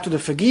went back to the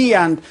Fagui,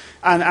 and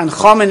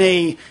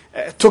Khamenei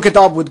took it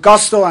up with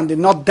gusto and did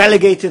not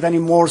delegate it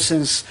anymore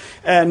since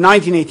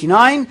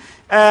 1989.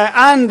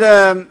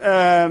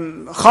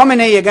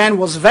 Khamenei, again,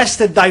 was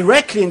vested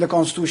directly in the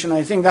constitution.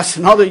 I think that's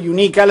another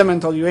unique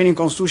element of the Iranian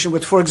constitution,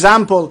 with, for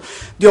example,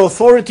 the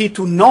authority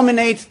to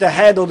nominate the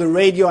head of the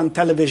radio and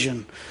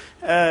television.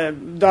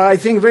 There are, I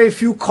think, very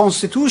few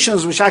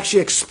constitutions which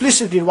actually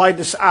explicitly write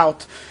this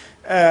out,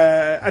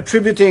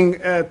 attributing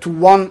to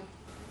one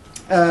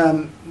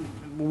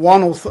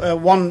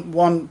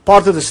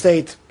part of the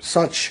state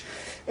such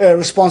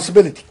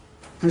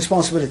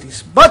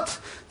responsibilities. But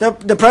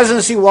the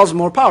presidency was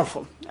more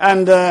powerful,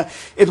 and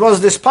it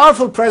was this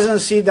powerful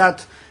presidency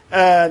that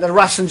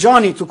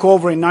Rafsanjani took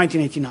over in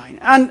 1989.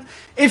 And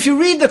if you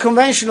read the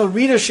conventional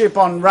readership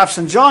on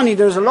Rafsanjani,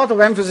 there's a lot of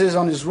emphasis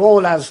on his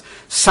role as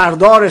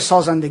Sardar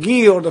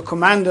Sazandagi, or the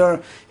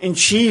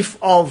commander-in-chief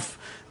of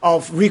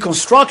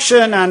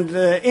reconstruction. And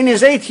in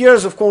his 8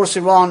 years, of course,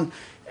 Iran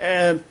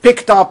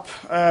picked up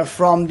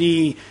from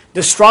the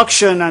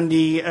destruction and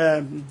the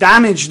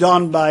damage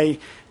done by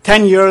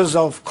 10 years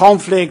of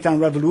conflict and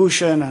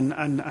revolution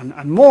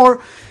and more.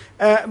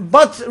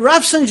 But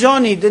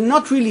Rafsanjani did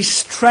not really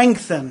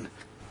strengthen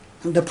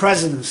the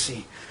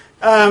presidency,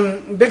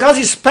 because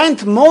he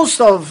spent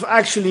most of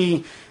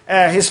actually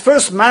his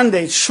first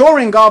mandate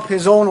shoring up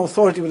his own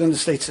authority within the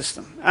state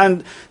system.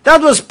 And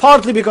that was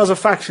partly because of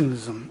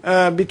factionalism.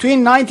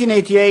 Between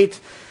 1988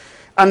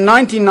 and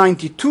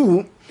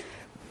 1992,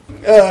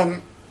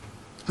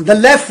 the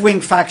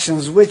left-wing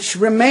factions, which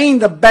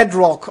remained the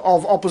bedrock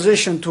of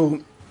opposition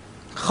to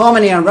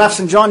Khamenei and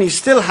Rafsanjani,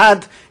 still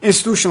had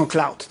institutional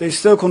clout. They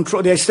still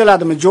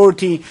had a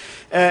majority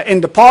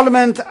in the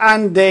parliament,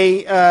 and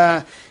they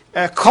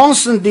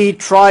constantly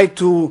tried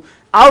to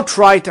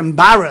outright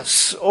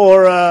embarrass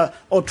or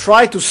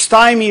try to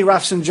stymie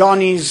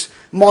Rafsanjani's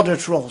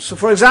moderate role. So,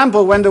 for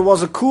example, when there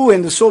was a coup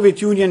in the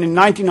Soviet Union in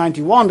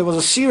 1991, there was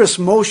a serious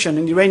motion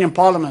in the Iranian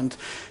parliament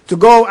to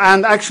go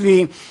and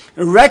actually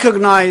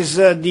recognize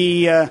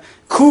the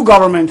coup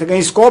government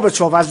against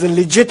Gorbachev as the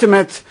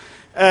legitimate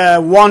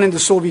one in the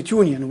Soviet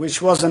Union,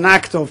 which was an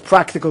act of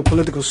practical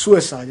political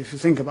suicide, if you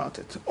think about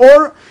it.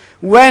 Or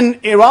when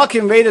Iraq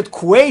invaded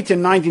Kuwait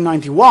in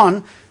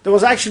 1991, there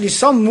was actually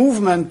some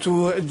movement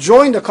to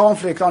join the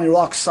conflict on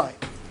Iraq's side.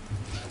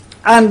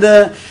 And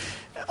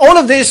all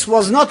of this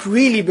was not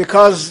really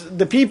because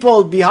the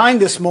people behind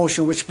this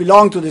motion, which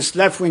belonged to this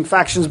left-wing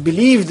factions,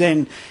 believed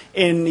in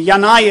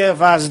Yanayev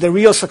as the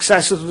real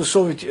successor to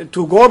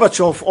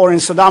Gorbachev, or in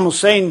Saddam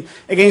Hussein,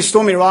 against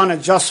whom Iran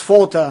had just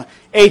fought an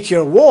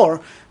 8-year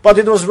war, but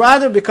it was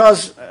rather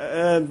because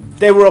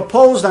they were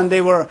opposed, and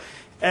they were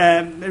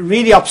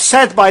really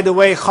upset by the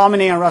way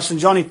Khamenei and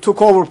Rafsanjani took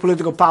over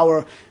political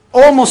power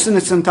almost in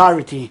its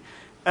entirety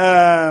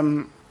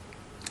in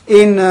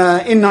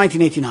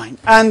 1989.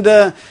 And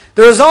the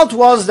result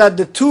was that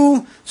the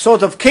two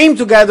sort of came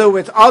together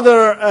with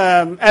other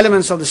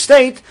elements of the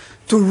state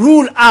to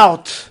rule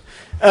out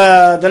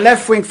the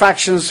left-wing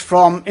factions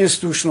from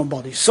institutional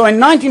bodies. So in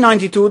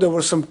 1992, there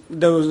was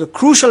the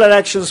crucial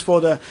elections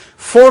for the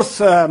fourth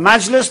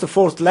Majlis, the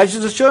fourth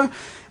legislature,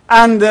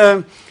 and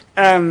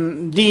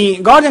the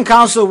Guardian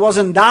Council was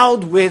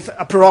endowed with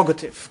a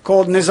prerogative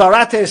called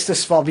Nezarat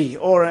Istisfabi,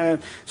 or a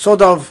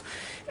sort of,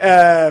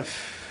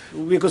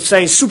 we could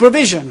say,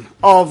 supervision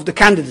of the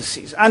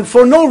candidacies. And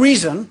for no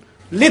reason,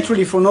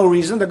 literally for no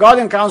reason, the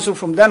Guardian Council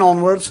from then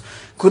onwards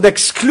could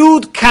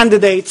exclude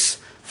candidates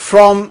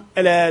from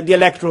the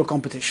electoral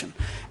competition.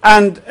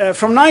 And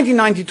from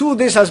 1992,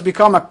 this has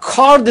become a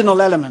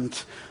cardinal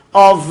element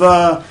of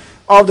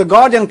the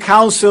Guardian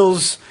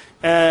Council's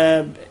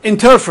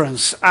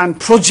interference and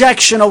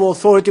projection of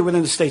authority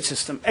within the state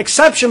system.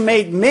 Exception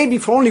made maybe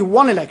for only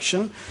one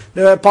election,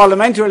 the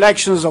parliamentary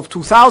elections of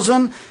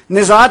 2000.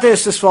 Nezarat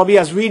Istisfabi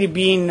has really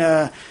been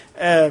an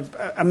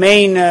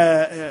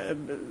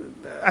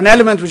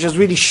element which has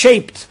really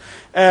shaped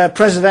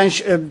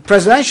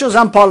presidential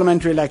and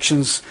parliamentary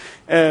elections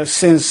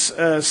since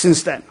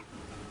then.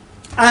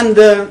 And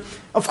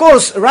of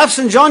course,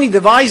 Rafsanjani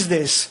devised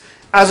this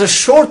as a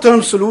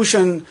short-term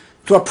solution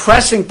to a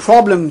pressing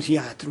problem he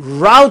had,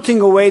 routing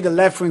away the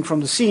left wing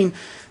from the scene.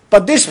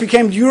 but this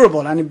became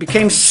durable and it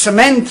became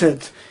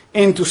cemented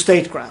into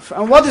statecraft.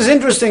 And what is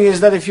interesting is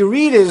that if you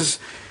read his,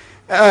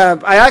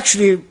 I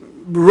actually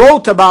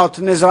wrote about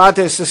Nezarat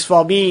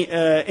Esfabi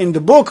in the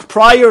book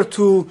prior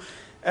to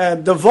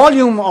the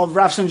volume of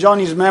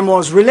Rafsanjani's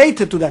memoirs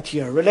related to that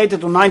year, related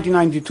to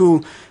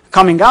 1992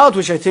 coming out,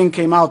 which I think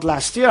came out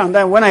last year. And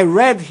then when I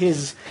read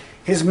his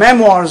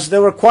memoirs, they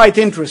were quite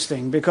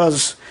interesting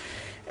because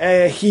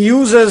he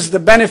uses the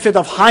benefit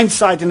of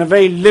hindsight in a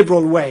very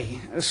liberal way.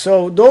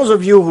 So those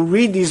of you who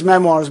read these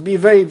memoirs, be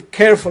very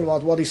careful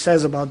about what he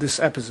says about this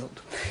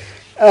episode.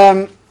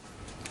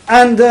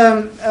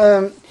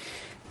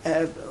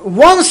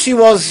 Once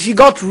he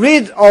got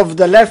rid of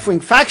the left-wing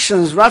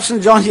factions,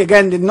 Rafsanjani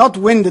again did not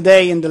win the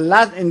day in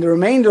the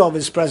remainder of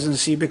his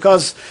presidency,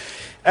 because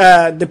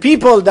the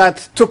people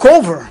that took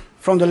over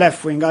from the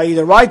left-wing, i.e.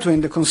 the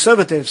right-wing, the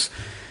conservatives,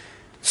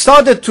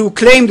 started to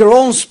claim their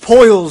own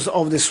spoils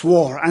of this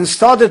war and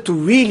started to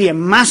really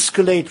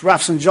emasculate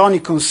Rafsanjani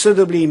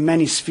considerably in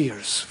many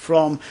spheres,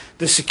 from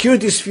the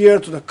security sphere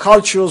to the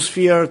cultural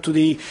sphere to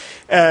the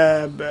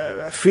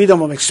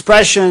freedom of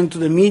expression to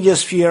the media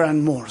sphere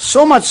and more.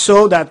 So much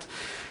so that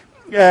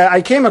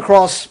I came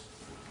across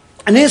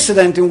an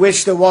incident in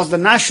which there was the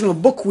National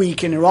Book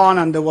Week in Iran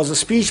and there was a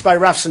speech by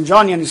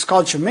Rafsanjani and his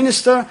culture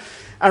minister,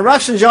 and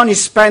Rafsanjani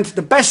spent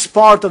the best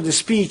part of the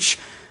speech,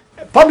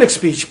 public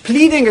speech,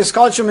 pleading his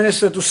culture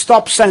minister to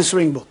stop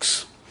censoring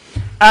books.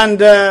 And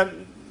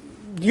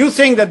you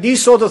think that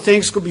these sort of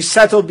things could be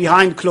settled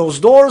behind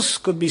closed doors,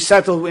 could be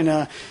settled in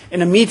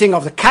a meeting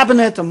of the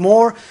cabinet or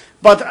more,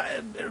 but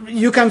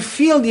you can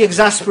feel the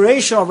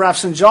exasperation of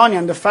Rafsanjani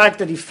and the fact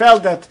that he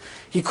felt that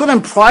he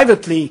couldn't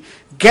privately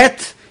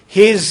get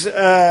his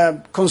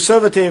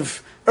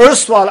conservative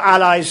erstwhile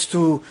allies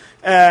to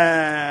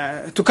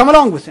come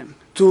along with him,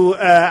 to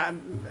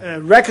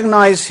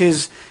recognize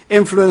his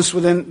influence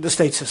within the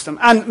state system.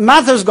 And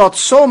matters got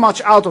so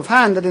much out of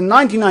hand that in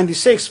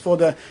 1996, for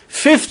the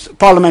 5th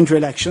parliamentary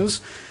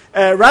elections,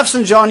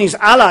 Rafsanjani's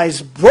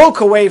allies broke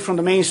away from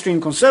the mainstream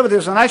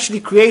conservatives and actually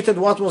created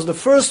what was the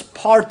first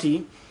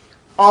party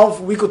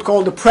of, we could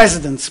call, the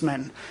president's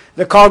men,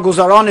 the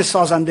Karguzaran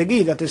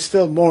Sazandagi, that is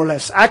still more or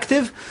less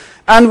active,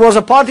 and was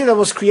a party that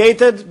was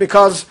created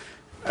because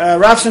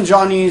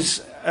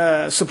Rafsanjani's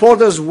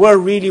supporters were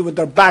really with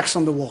their backs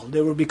on the wall.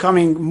 They were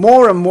becoming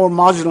more and more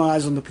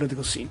marginalized on the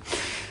political scene.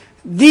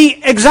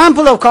 The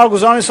example of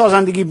Karguzaran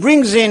Sazandagi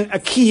brings in a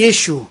key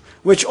issue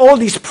which all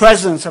these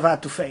presidents have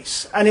had to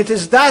face, and it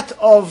is that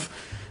of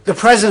the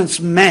president's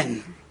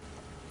men,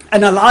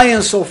 an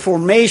alliance or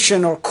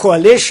formation or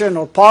coalition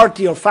or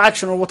party or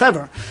faction or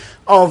whatever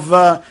of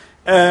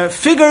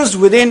figures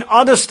within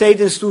other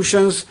state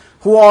institutions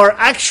who are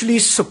actually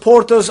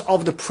supporters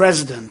of the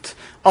president,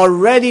 are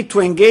ready to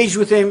engage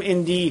with him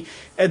in the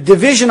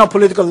division of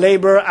political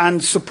labor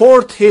and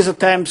support his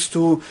attempts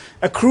to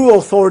accrue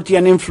authority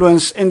and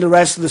influence in the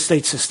rest of the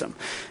state system.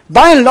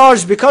 By and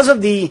large, because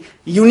of the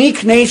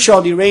unique nature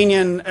of the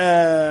Iranian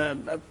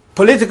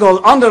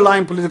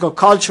underlying political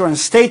culture and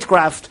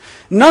statecraft,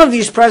 none of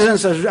these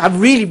presidents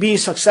have really been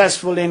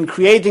successful in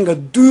creating a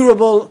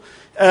durable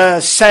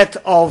set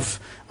of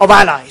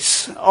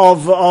allies,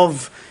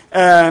 of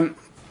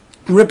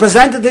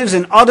representatives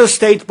in other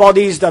state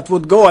bodies that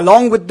would go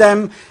along with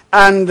them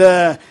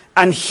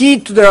and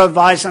heed to their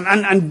advice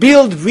and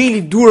build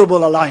really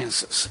durable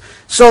alliances.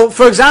 So,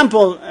 for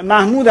example,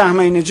 Mahmoud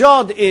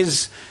Ahmadinejad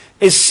is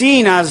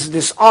seen as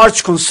this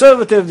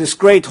arch-conservative, this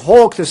great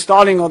hawk, the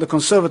Stalin of the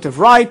conservative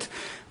right,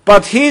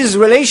 but his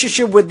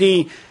relationship with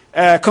the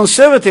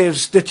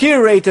conservatives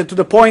deteriorated to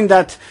the point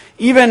that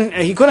even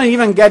he couldn't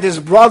even get his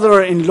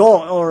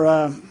brother-in-law, or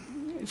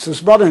it's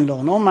his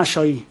brother-in-law, no,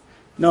 Mashai,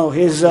 no,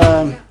 his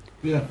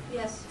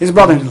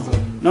brother-in-law,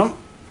 no,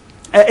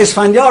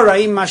 Isfandiar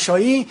Rahim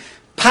Mashai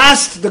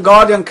passed the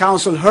Guardian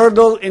Council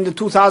hurdle in the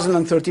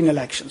 2013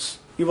 elections.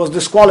 He was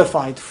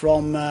disqualified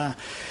from the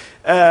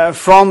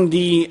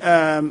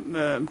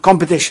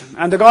competition.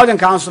 And the Guardian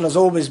Council has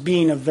always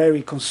been a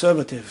very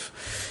conservative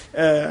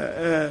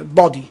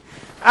body.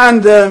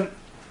 And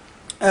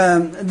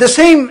the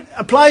same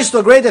applies to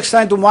a great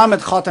extent to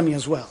Mohammad Khatami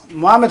as well.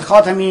 Mohammad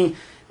Khatami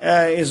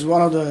is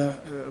one of the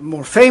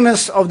more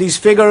famous of these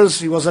figures.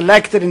 He was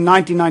elected in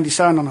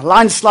 1997 on a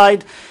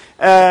landslide,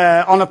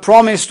 on a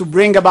promise to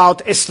bring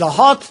about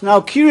Islahat.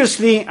 Now,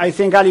 curiously, I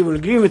think Ali will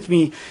agree with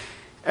me,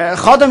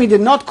 Khatami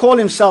did not call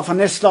himself an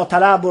Islah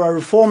Talab or a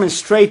reformist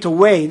straight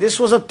away. This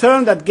was a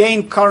term that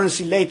gained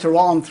currency later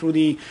on through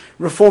the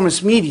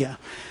reformist media.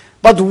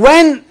 But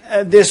when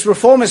this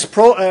reformist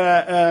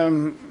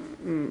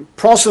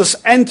process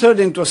entered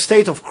into a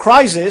state of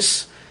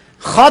crisis,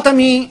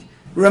 Khatami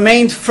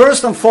remained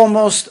first and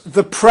foremost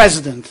the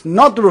president,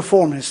 not the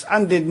reformist,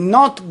 and did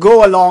not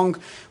go along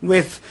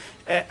with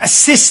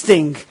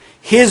assisting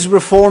his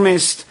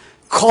reformist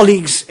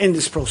colleagues in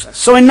this process.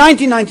 So in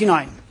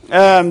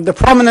 1999, the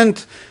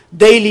prominent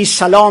daily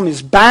Salam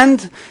is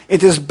banned.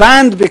 It is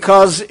banned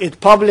because it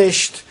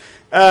published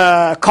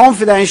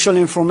confidential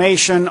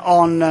information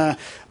on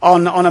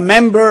on a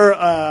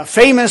member,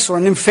 famous or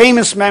an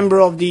infamous member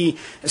of the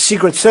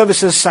secret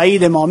services,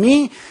 Saeed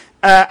Emami,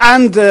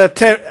 and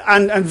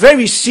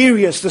very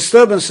serious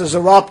disturbances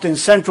erupt in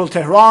central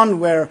Tehran,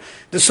 where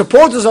the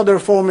supporters of the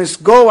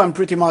reformists go and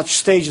pretty much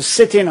stage a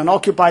sit-in and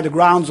occupy the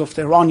grounds of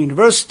Tehran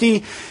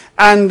University.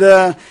 And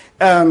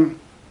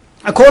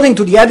according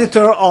to the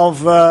editor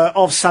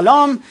of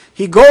Salam,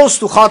 he goes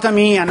to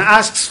Khatami and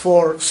asks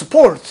for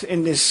support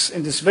in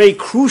this very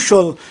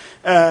crucial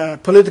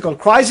political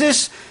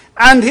crisis.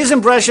 And his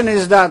impression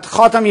is that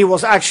Khatami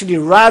was actually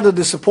rather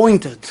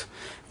disappointed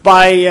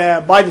by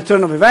the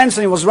turn of events,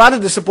 and he was rather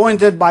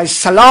disappointed by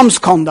Salam's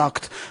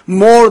conduct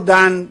more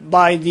than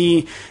by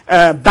the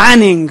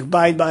banning,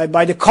 by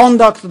the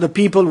conduct of the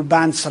people who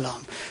banned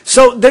Salam.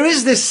 So there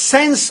is this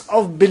sense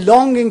of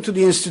belonging to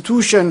the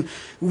institution,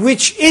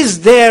 which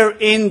is there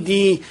in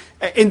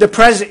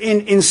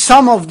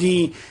some of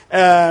the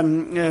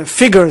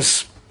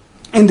figures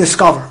in this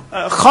cover.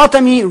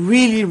 Khatami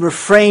really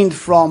refrained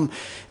from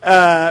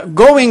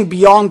going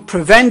beyond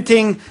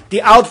preventing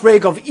the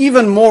outbreak of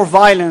even more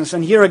violence.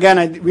 And here again,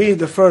 I really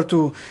defer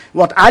to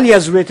what Ali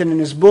has written in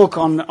his book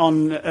on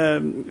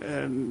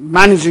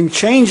managing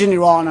change in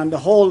Iran and the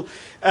whole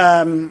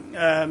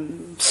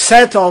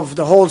set of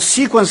the whole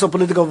sequence of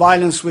political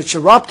violence which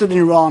erupted in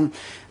Iran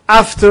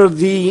after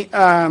the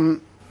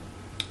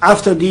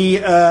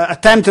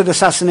attempted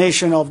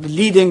assassination of the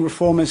leading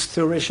reformist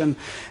theoretician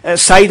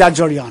Saeed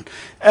Ajarian.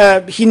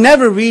 He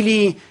never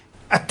really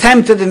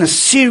attempted in a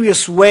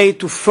serious way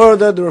to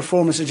further the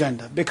reformist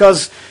agenda,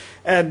 because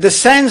the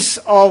sense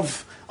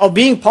of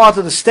being part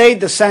of the state,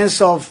 the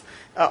sense of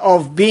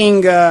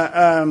being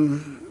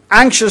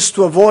anxious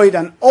to avoid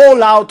an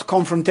all-out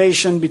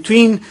confrontation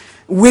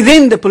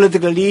within the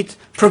political elite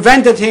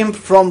prevented him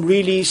from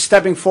really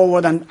stepping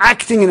forward and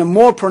acting in a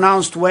more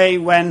pronounced way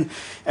when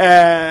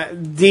their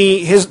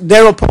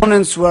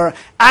opponents were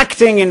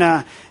acting in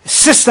a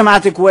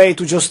systematic way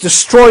to just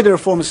destroy the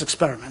reformist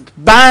experiment.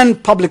 Ban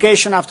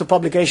publication after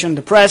publication in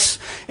the press.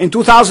 In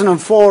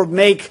 2004,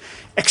 make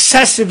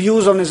excessive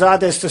use of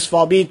Nezahat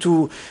Estiswabi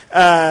to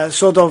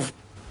sort of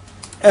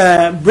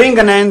bring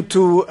an end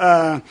to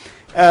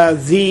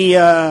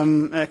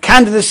the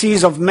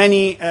candidacies of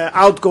many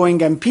outgoing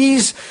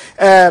MPs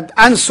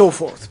and so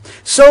forth.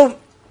 So,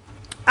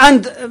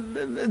 and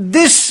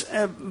this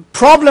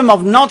problem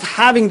of not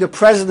having the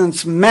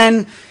president's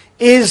men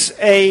is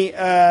a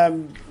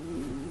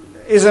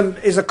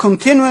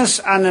continuous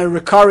and a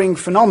recurring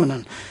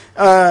phenomenon.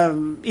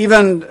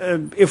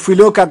 Even if we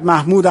look at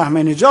Mahmoud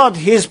Ahmadinejad,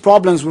 his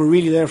problems were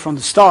really there from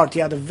the start. He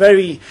had a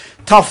very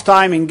tough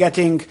time in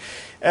getting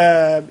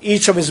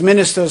each of his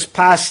ministers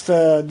past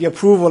the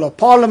approval of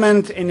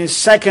parliament. In his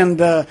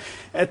second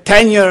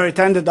tenure, it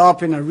ended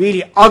up in a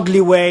really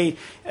ugly way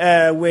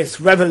with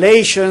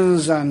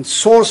revelations and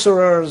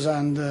sorcerers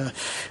and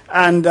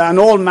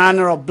all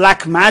manner of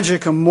black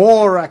magic and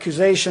more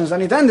accusations.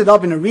 And it ended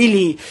up in a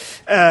really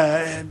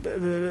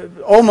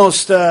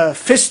almost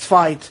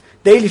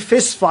daily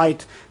fist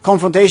fight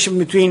confrontation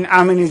between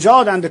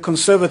Ahmadinejad and the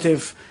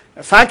conservative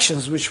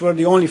factions, which were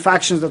the only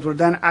factions that were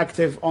then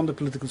active on the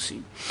political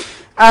scene.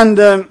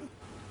 And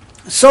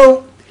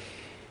so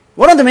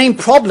one of the main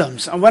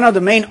problems and one of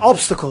the main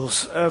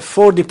obstacles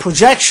for the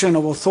projection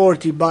of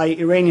authority by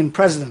Iranian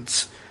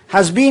presidents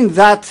has been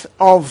that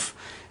of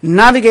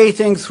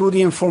navigating through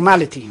the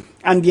informality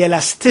and the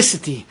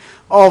elasticity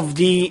of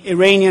the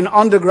Iranian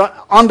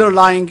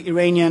underlying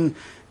Iranian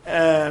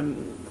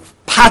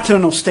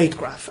pattern of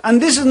statecraft. And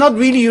this is not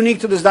really unique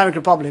to the Islamic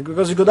Republic,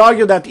 because you could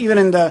argue that even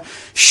in the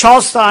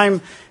Shah's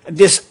time,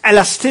 this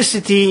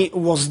elasticity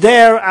was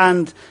there,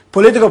 and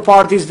political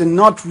parties did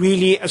not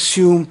really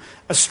assume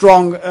a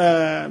strong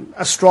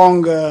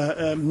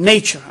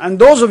nature. And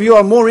those of you who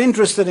are more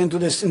interested into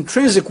this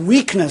intrinsic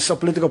weakness of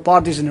political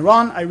parties in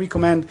Iran, I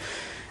recommend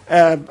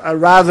a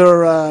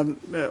rather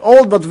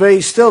old but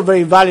still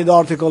very valid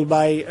article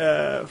by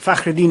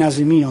Fakhreddin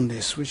Azimi on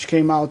this, which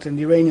came out in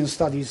the Iranian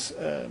Studies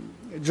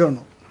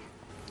Journal.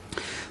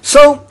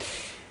 So,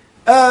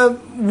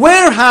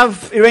 where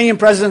have Iranian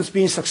presidents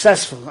been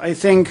successful? I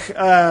think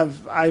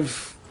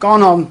I've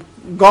gone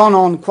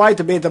on quite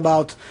a bit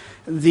about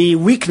the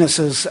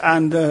weaknesses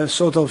and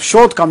sort of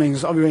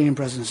shortcomings of Iranian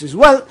presidencies.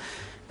 Well,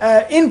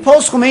 in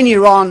post-Khomeini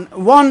Iran,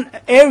 one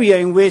area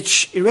in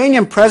which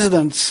Iranian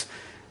presidents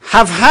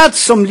have had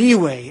some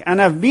leeway and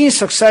have been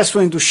successful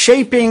into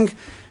shaping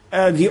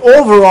the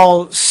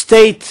overall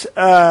state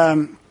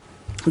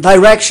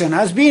direction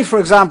has been, for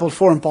example,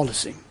 foreign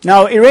policy.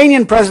 Now,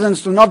 Iranian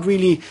presidents do not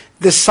really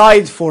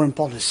decide foreign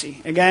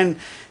policy. Again,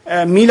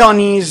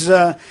 Milani's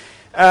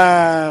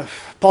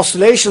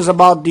postulations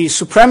about the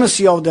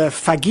supremacy of the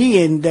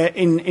faqih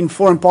in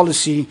foreign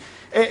policy,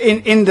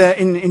 in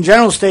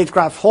general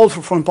statecraft, hold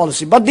for foreign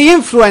policy, but they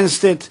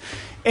influenced it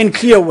in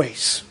clear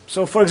ways.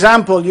 So, for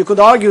example, you could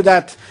argue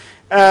that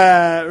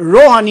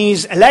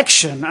Rouhani's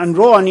election and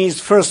Rouhani's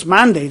first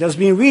mandate has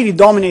been really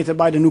dominated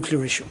by the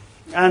nuclear issue.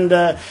 And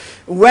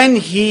when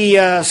he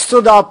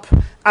stood up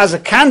as a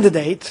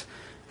candidate,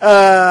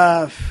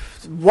 one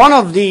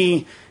of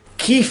the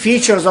key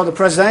features of the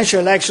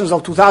presidential elections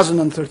of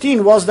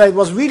 2013 was that it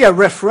was really a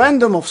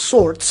referendum of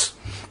sorts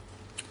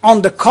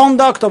on the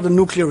conduct of the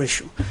nuclear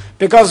issue,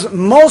 because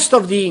most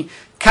of the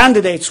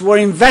candidates were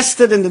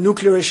invested in the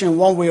nuclear issue in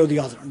one way or the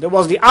other. There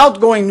was the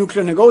outgoing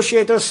nuclear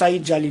negotiator,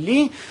 Saeed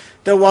Jalili.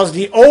 There was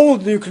the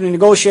old nuclear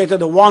negotiator,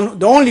 the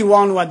only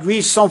one who had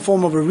reached some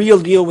form of a real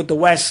deal with the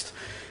West,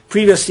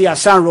 previously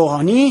Hassan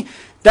Rouhani.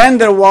 Then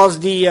there was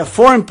the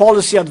foreign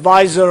policy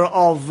advisor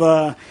of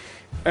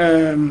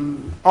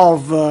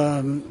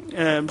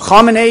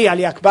Khamenei,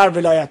 Ali Akbar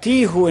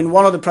Velayati, who in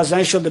one of the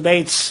presidential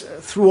debates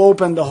threw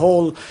open the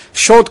whole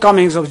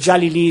shortcomings of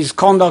Jalili's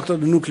conduct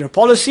of the nuclear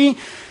policy.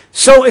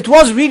 So it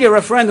was really a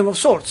referendum of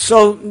sorts.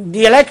 So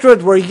the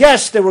electorate were,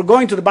 yes, they were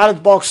going to the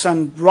ballot box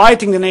and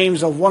writing the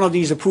names of one of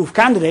these approved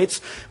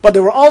candidates, but they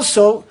were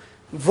also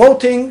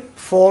voting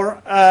for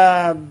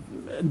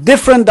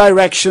different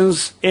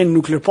directions in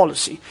nuclear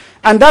policy.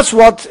 And that's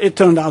what it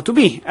turned out to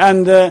be.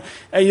 And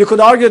you could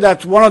argue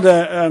that one of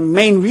the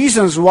main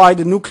reasons why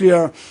the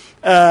nuclear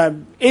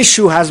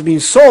issue has been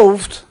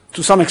solved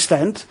to some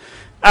extent,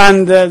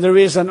 and there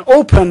is an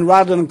open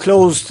rather than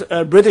closed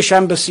British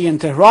embassy in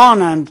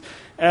Tehran, and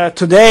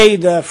today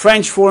the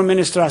French foreign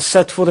minister has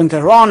set foot in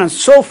Tehran, and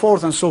so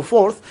forth,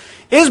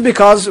 is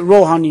because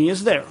Rouhani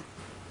is there.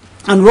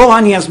 And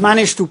Rouhani has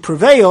managed to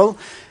prevail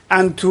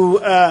and to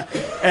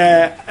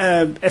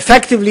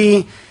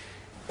effectively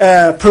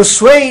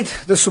persuade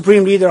the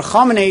Supreme Leader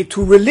Khamenei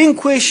to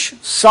relinquish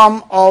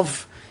some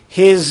of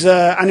his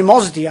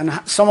animosity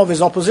and some of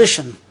his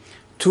opposition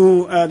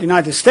to the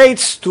United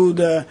States, to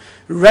the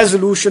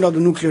resolution of the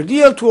nuclear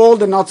deal, to all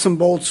the nuts and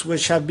bolts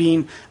which have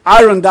been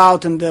ironed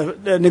out in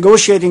the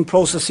negotiating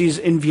processes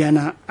in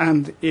Vienna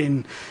and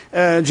in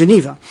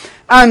Geneva.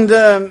 And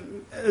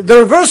the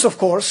reverse, of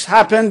course,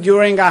 happened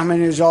during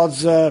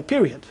Ahmadinejad's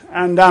period.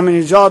 And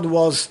Ahmadinejad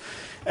was,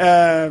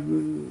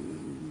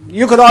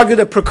 you could argue,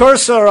 the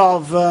precursor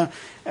of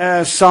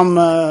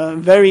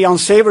some very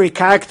unsavory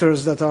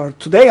characters that are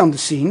today on the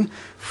scene,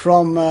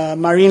 from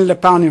Marine Le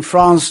Pen in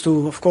France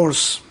to, of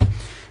course,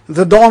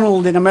 the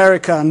Donald in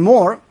America and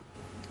more,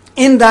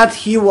 in that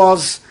he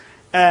was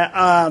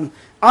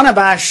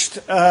unabashed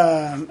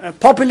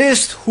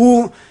populist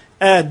who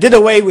did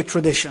away with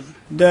tradition.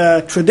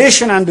 The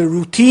tradition and the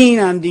routine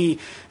and the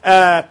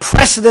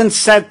precedents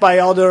set by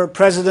other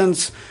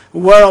presidents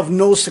were of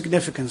no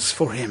significance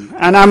for him.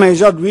 And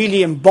Ahmadinejad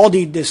really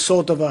embodied this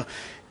sort of a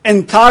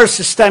entire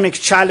systemic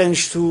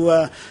challenge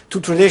to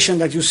tradition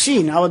that you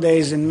see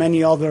nowadays in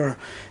many other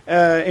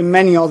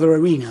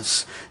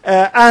arenas.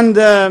 And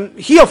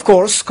he, of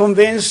course,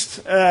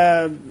 convinced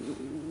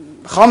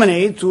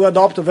Khamenei to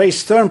adopt a very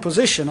stern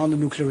position on the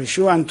nuclear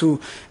issue and to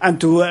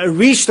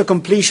reach the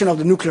completion of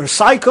the nuclear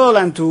cycle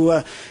and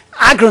to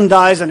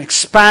aggrandize and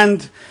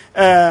expand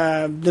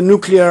the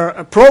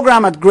nuclear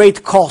program at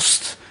great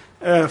cost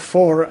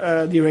for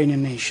the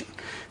Iranian nation.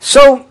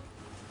 So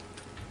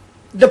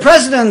the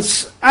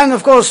presidents, and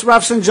of course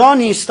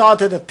Rafsanjani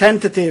started a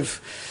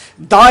tentative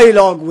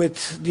dialogue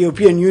with the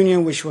European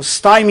Union, which was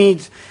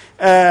stymied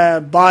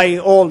by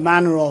all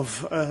manner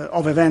of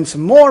events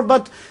and more.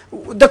 But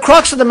the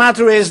crux of the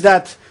matter is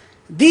that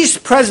these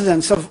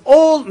presidents have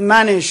all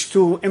managed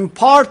to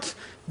impart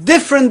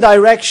different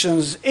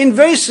directions in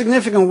very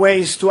significant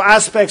ways to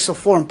aspects of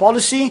foreign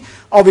policy,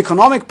 of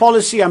economic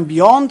policy and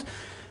beyond,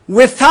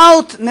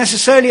 without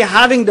necessarily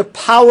having the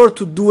power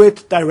to do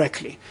it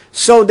directly.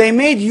 So they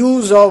made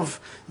use of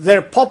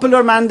their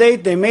popular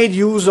mandate, they made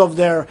use of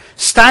their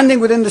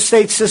standing within the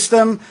state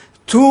system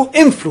to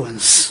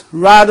influence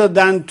rather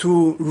than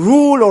to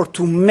rule or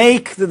to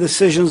make the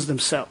decisions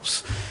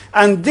themselves.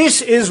 And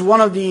this is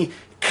one of the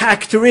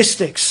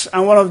characteristics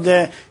and one of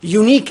the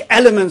unique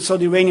elements of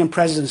the Iranian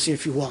presidency,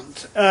 if you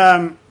want.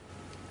 The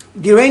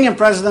Iranian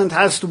president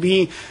has to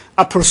be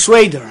a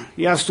persuader.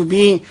 He has to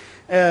be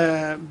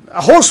a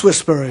horse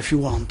whisperer, if you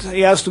want.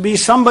 He has to be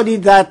somebody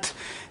that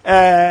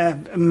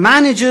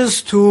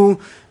manages to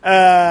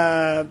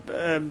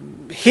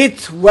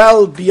hit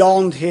well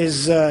beyond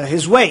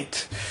his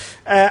weight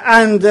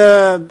and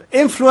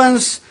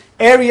influence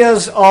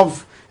areas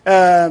of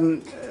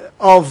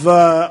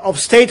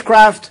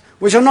statecraft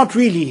which are not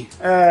really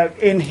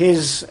in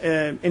his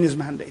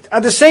mandate.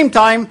 At the same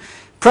time,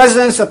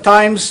 presidents at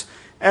times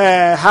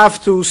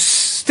have to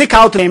stick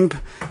out limb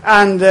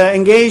and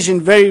engage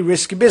in very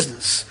risky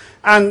business.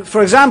 And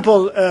for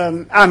example,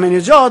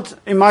 Ahmadinejad,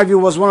 in my view,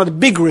 was one of the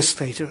big risk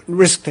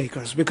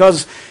takers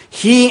because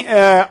he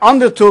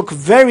undertook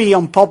very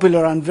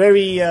unpopular and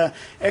very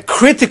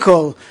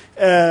critical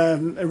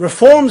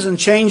reforms and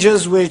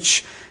changes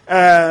which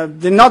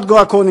did not go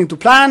according to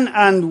plan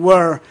and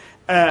were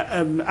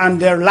and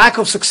their lack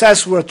of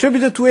success were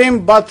attributed to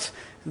him, but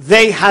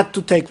they had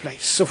to take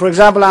place. So, for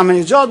example,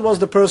 Ahmadinejad was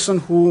the person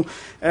who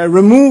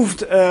removed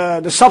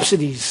the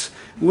subsidies,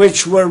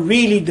 which were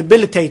really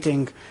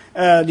debilitating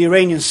the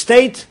Iranian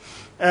state.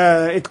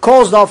 It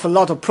caused off a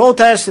lot of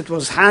protests. It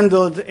was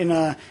handled in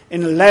a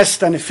less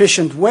than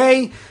efficient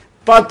way,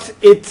 but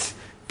it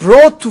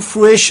brought to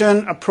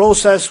fruition a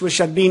process which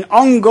had been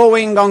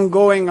ongoing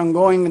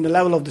in the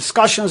level of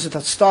discussions. It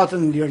had started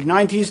in the early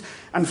 90s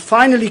and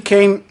finally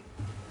came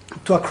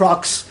to a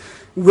crux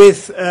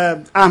with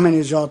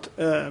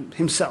Ahmadinejad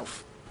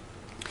himself.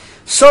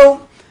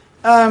 So,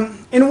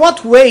 in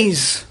what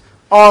ways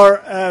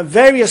are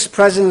various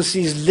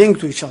presidencies linked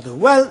to each other?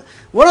 Well,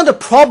 one of the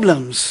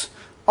problems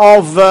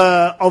of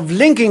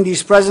linking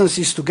these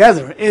presidencies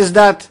together is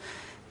that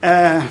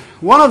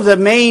one of the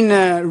main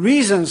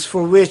reasons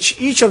for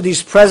which each of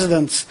these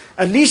presidents,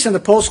 at least in the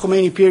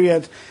post-Khomeini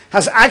period,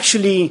 has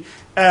actually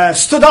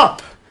stood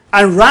up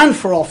and ran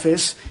for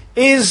office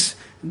is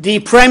the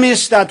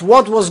premise that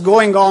what was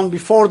going on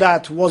before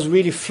that was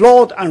really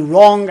flawed and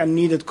wrong and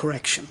needed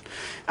correction.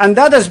 And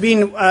that has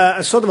been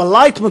a sort of a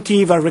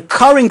leitmotif, a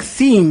recurring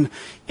theme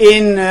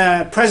in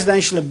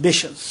presidential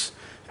ambitions.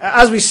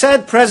 As we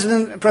said,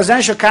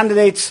 presidential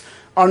candidates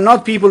are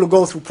not people who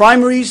go through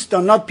primaries.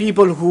 They're not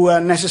people who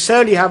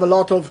necessarily have a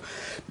lot of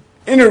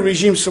inner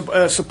regime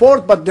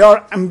support, but they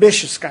are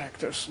ambitious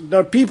characters.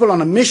 They're people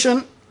on a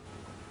mission,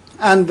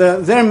 and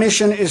their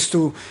mission is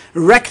to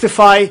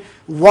rectify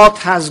what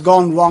has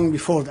gone wrong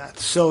before that.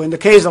 So in the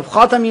case of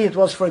Khatami, it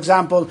was, for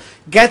example,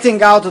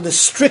 getting out of the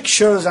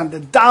strictures and the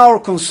dour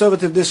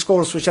conservative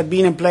discourse which had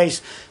been in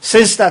place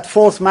since that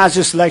fourth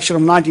Majlis election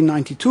of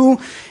 1992.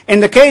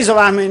 In the case of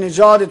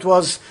Ahmadinejad, it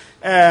was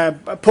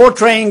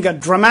portraying a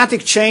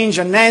dramatic change,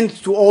 an end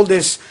to all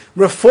this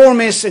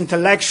reformist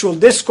intellectual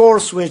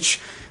discourse, which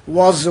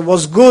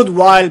was good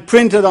while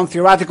printed on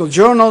theoretical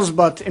journals,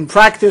 but in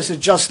practice it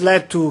just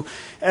led to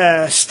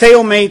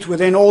stalemate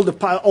within all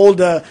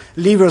the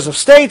levers of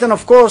state. And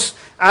of course,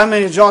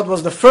 Ahmadinejad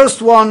was the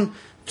first one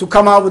to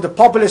come out with the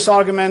populist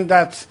argument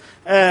that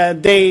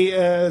the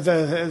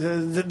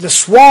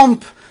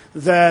swamp,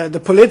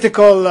 the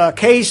political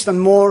caste and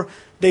more,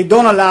 they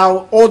don't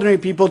allow ordinary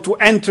people to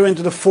enter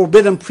into the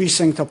forbidden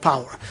precinct of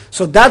power.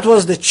 So that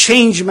was the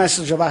change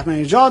message of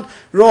Ahmadinejad.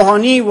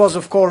 Rouhani was,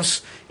 of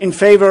course, in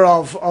favor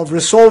of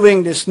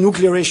resolving this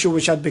nuclear issue,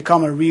 which had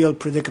become a real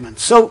predicament.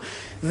 So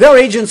they're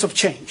agents of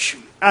change,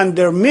 and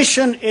their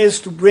mission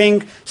is to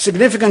bring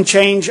significant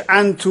change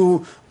and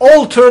to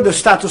alter the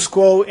status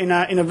quo in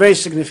a very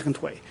significant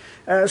way.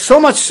 So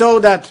much so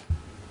that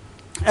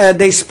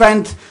they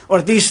spend, or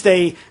at least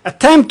they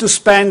attempt to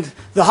spend,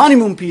 the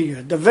honeymoon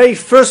period, the very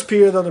first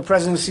period of the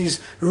presidencies,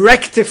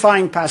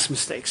 rectifying past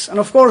mistakes. And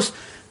of course,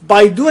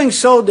 by doing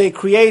so, they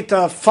create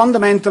a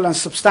fundamental and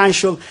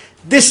substantial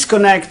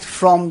disconnect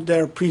from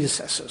their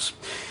predecessors.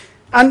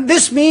 And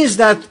this means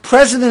that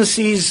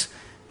presidencies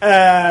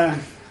are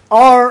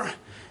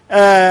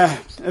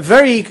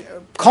very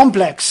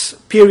complex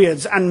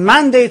periods, and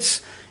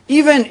mandates,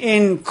 even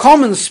in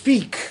common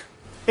speak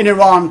in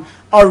Iran,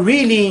 are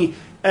really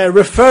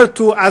referred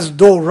to as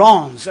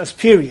dorans, as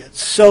periods.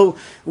 So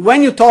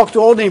when you talk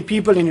to ordinary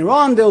people in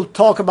Iran, they'll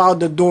talk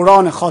about the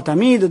Doran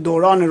Khatami, the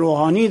Doran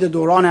Rouhani, the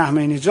Doran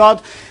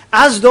Ahmadinejad,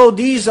 as though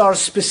these are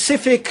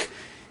specific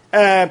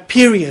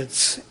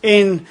periods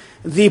in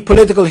the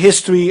political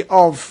history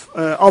of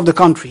the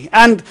country.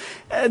 And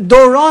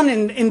Doran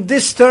in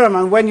this term,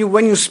 and when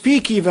you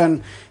speak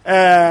even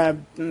to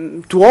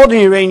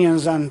ordinary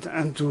Iranians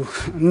and to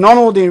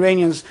non-ordinary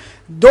Iranians,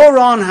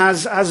 Doran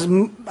has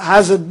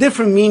a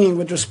different meaning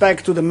with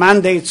respect to the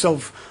mandates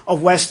of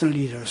Western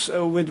leaders,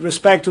 with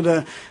respect to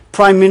the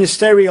prime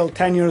ministerial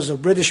tenures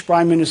of British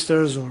prime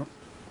ministers or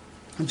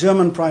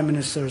German prime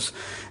ministers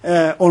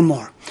or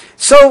more.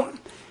 So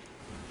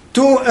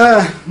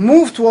to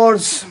move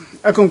towards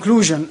a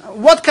conclusion,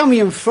 what can we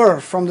infer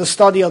from the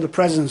study of the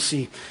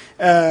presidency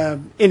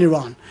in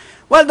Iran?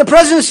 Well, the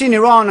presidency in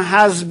Iran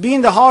has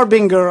been the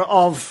harbinger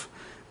of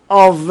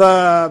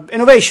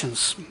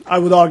innovations, I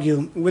would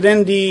argue,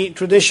 within the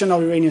tradition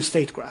of Iranian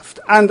statecraft,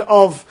 and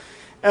of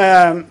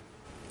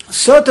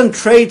certain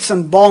traits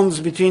and bonds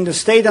between the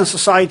state and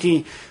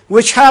society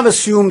which have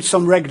assumed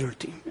some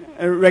regularity.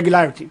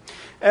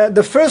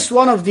 The first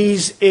one of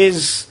these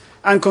is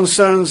and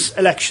concerns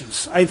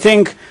elections. I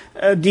think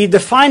the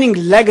defining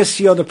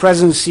legacy of the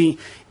presidency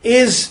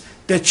is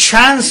the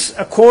chance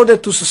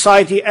accorded to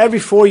society every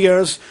 4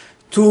 years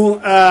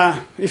to,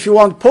 if you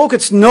want, poke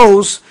its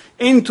nose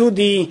into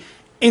the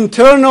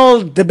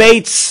internal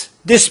debates,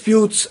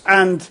 disputes,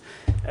 and,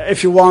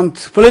 if you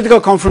want, political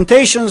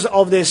confrontations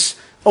of this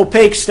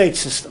opaque state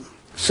system.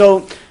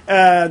 So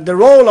the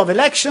role of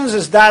elections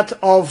is that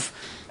of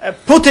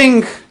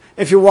putting,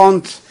 if you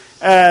want,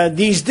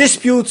 these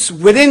disputes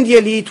within the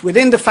elite,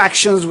 within the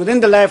factions,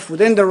 within the left,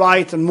 within the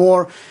right, and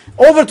more,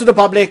 over to the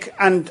public,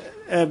 and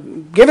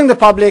giving the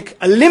public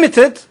a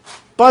limited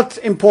but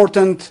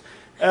important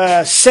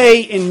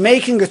say in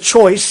making a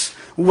choice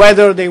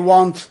whether they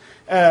want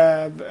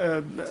a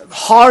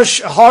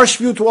harsh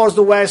view towards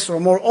the West or a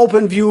more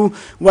open view,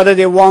 whether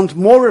they want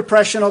more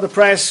repression of the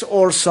press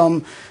or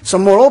some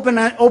more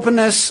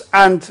openness,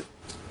 and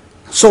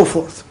so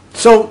forth.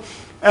 So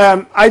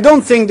I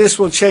don't think this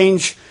will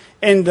change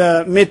in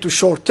the mid to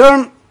short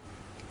term.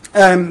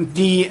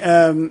 The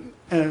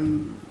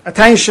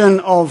attention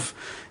of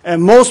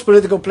most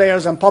political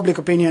players and public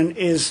opinion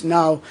is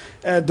now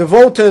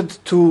devoted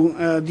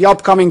to the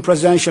upcoming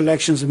presidential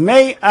elections in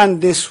May,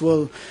 and this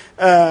will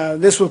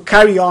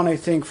carry on, I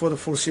think, for the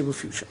foreseeable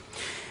future.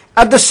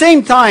 At the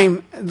same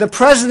time, the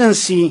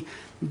presidency,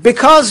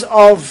 because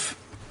of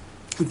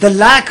the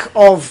lack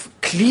of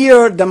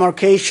clear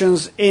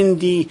demarcations in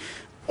the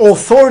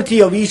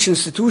authority of each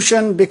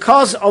institution,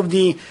 because of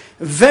the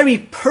very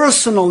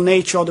personal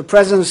nature of the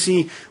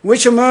presidency,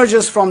 which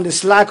emerges from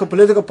this lack of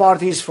political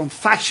parties, from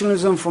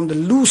factionalism, from the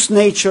loose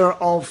nature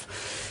of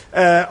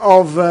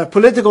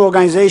political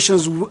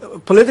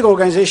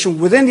organization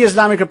within the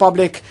Islamic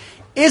Republic,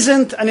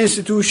 isn't an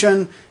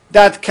institution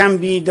that can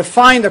be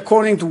defined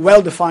according to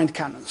well-defined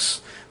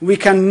canons. We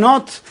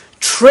cannot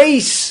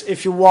trace,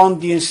 if you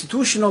want, the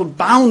institutional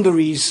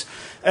boundaries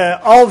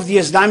of the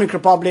Islamic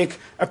Republic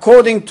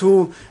according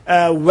to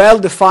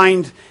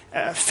well-defined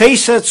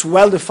facets,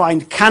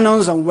 well-defined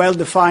canons, and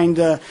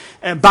well-defined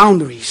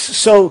boundaries.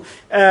 So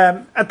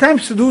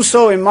attempts to do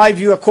so, in my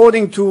view,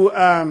 according to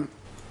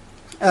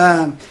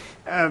the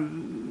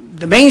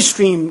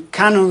mainstream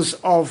canons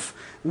of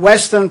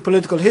Western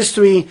political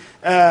history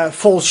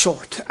fall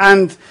short.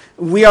 And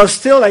we are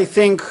still, I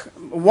think,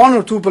 1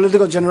 or 2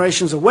 political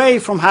generations away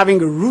from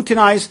having a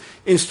routinized,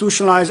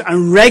 institutionalized,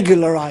 and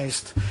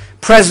regularized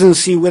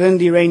presidency within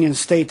the Iranian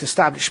state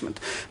establishment.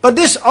 But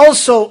this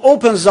also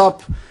opens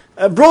up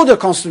broader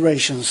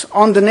considerations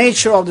on the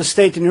nature of the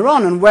state in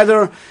Iran, and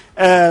whether,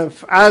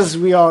 as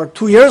we are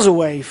 2 years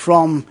away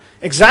from,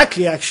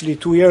 exactly actually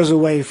 2 years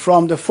away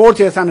from the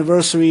 40th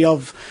anniversary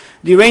of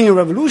the Iranian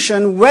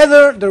Revolution,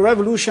 whether the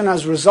revolution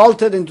has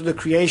resulted into the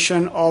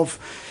creation of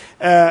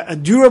a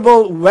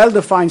durable,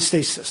 well-defined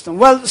state system.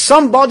 Well,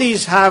 some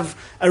bodies have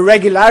a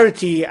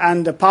regularity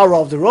and a power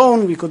of their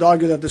own. We could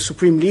argue that the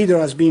Supreme Leader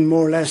has been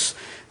more or less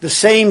the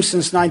same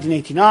since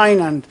 1989,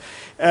 and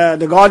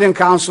the Guardian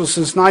Council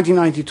since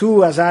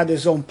 1992 has had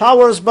its own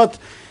powers. But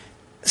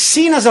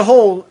seen as a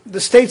whole,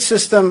 the state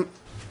system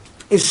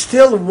is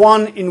still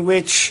one in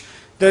which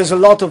there's a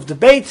lot of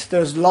debate,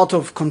 there's a lot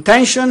of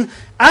contention,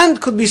 and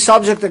could be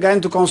subject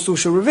again to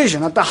constitutional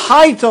revision. At the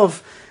height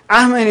of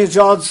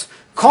Ahmadinejad's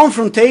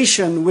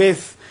confrontation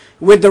with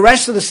the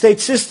rest of the state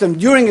system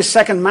during his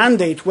second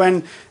mandate,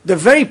 when the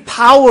very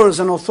powers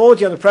and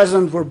authority of the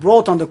president were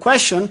brought under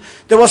question,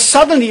 there was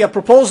suddenly a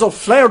proposal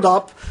flared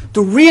up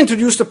to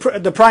reintroduce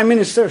the prime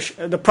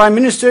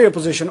ministerial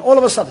position all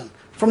of a sudden,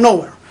 from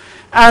nowhere.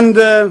 And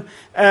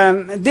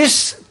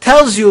this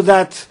tells you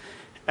that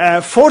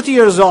 40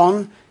 years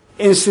on,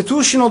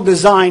 institutional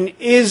design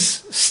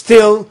is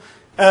still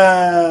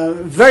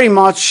very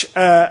much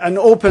an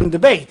open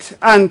debate.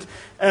 And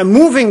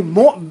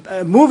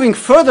moving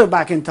further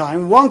back in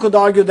time, one could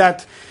argue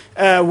that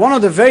one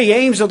of the very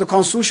aims of the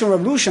constitutional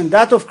revolution,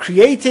 that of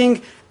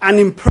creating an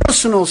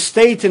impersonal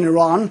state in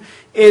Iran,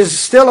 is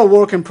still a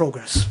work in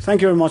progress.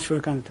 Thank you very much for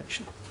your kind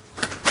attention.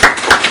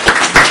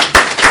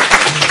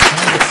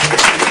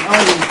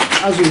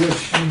 As you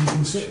wish.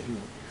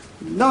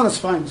 No, that's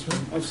fine.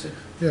 I'll sit.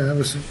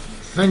 Yeah,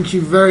 thank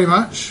you very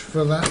much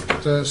for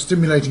that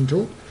stimulating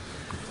talk.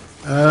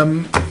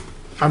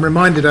 I'm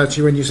reminded,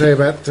 actually, when you say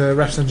about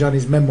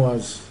Rafsanjani's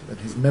memoirs and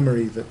his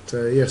memory,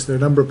 that yes, there are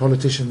a number of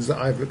politicians that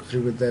I've looked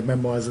through with their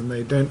memoirs, and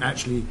they don't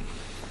actually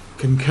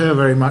concur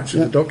very much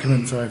with the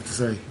documents, I have to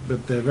say.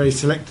 But they're very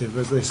selective.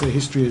 As they say,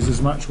 history is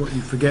as much what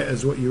you forget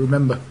as what you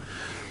remember.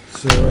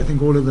 So I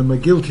think all of them are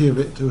guilty of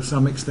it to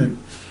some extent.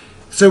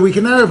 So we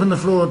can now open the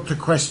floor to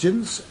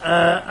questions.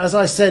 As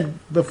I said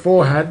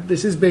beforehand,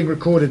 this is being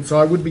recorded, so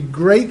I would be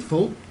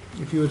grateful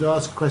if you were to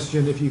ask a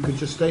question, if you could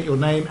just state your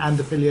name and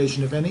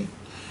affiliation, if any,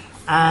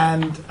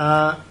 and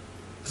to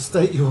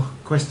state your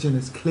question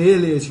as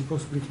clearly as you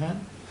possibly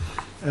can,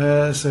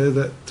 so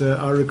that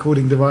our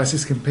recording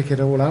devices can pick it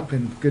all up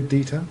in good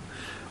detail.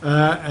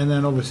 And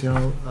then obviously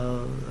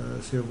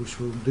Siavush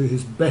will do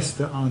his best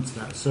to answer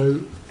that.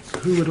 So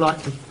who would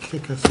like to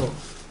kick us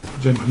off?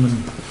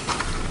 Gentlemen.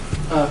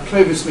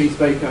 Clovis Meath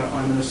Baker,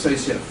 I'm an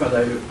Associate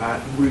Fellow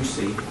at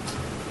RUSI,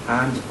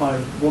 and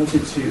I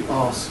wanted to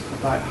ask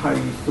about how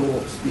you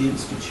thought the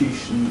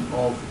institution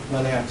of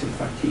Walayat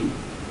al-Faqih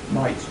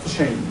might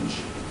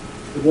change.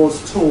 There was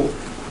talk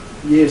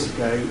years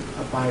ago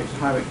about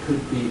how it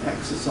could be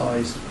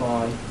exercised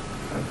by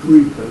a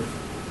group of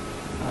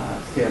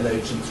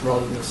theologians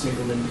rather than a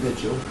single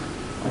individual.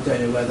 I don't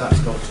know where that's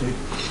got to,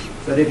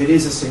 but if it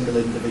is a single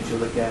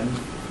individual again,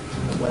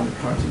 when the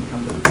current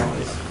incumbent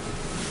dies,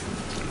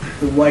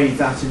 the way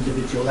that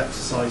individual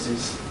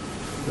exercises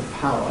the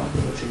power,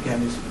 which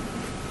again is,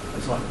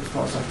 as far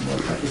as I can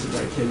work out, isn't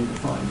very clearly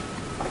defined,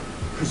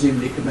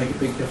 presumably could make a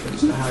big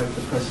difference to how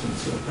the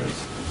presidency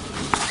operates.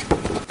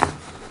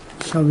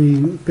 Shall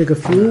we pick a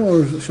few,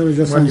 or shall we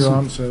just answer? You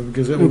answer,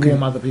 because it will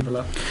warm other people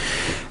up.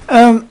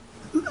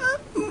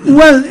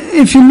 Well,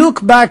 if you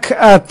look back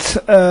at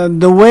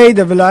the way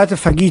the Walayat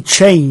al-Faqih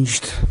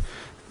changed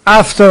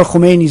after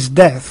Khomeini's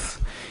death,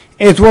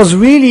 it was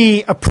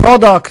really a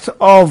product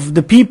of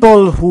the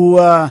people who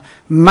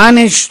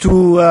managed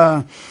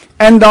to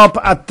end up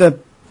at the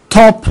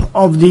top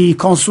of the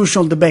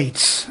constitutional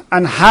debates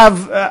and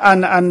have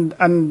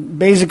and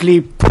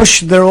basically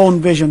push their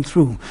own vision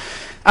through.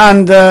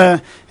 And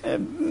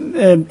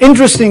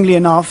interestingly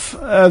enough,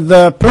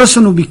 the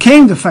person who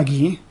became the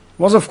Fagui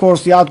was, of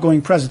course, the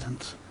outgoing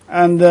president.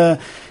 And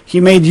he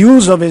made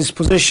use of his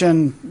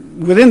position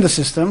within the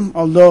system,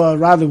 although a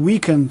rather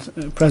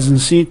weakened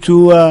presidency,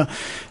 to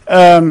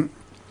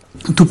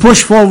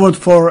push forward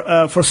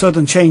for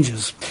certain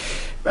changes.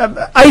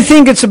 I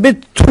think it's a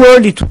bit too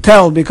early to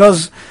tell,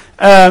 because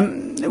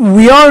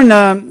we are in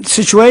a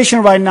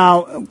situation right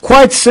now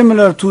quite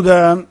similar to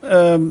the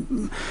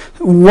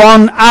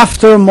one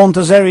after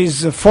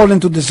Montazeri's fall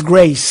into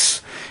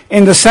disgrace,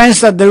 in the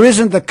sense that there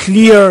isn't a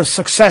clear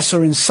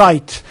successor in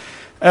sight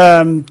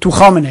to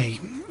Khamenei.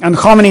 And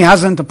Khamenei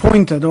hasn't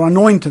appointed or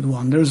anointed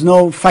one. There's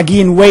no Fagui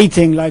in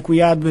waiting like we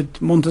had with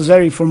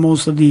Montazeri for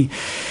most of the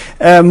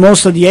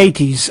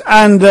 80s.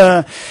 And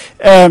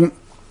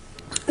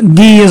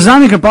the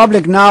Islamic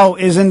Republic now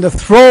is in the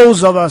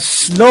throes of a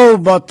slow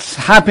but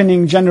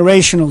happening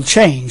generational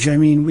change. I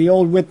mean, we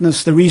all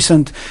witnessed the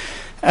recent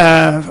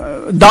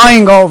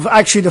dying of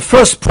actually the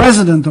first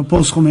president of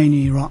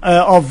post-Khomeini Iran,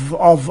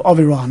 of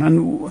Iran,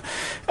 and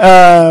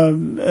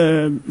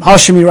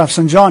Hashemi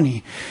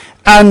Rafsanjani.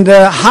 And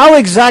how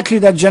exactly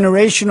that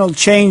generational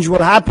change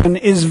will happen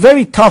is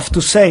very tough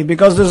to say,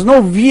 because there's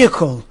no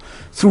vehicle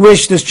through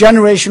which this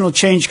generational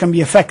change can be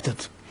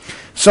effected.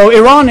 So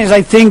Iran is,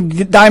 I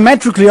think,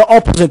 diametrically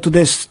opposite to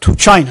this, to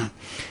China.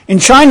 In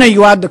China,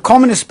 you had the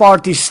Communist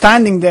Party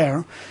standing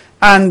there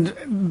and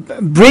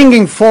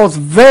bringing forth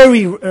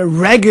very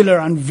regular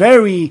and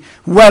very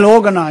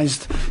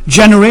well-organized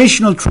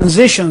generational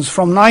transitions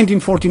from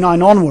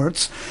 1949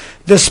 onwards,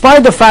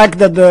 despite the fact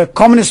that the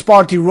Communist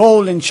Party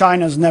role in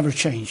China has never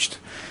changed.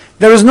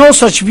 There is no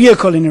such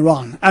vehicle in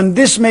Iran, and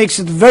this makes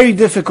it very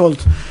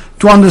difficult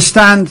to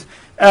understand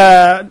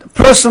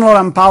personal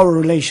and power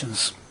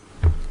relations.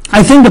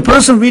 I think the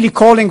person really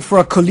calling for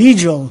a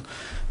collegial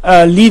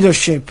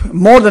leadership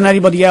more than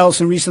anybody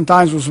else in recent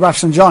times was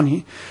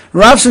Rafsanjani.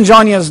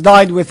 Rafsanjani has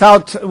died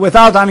without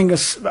having a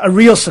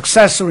real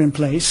successor in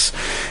place,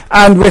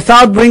 and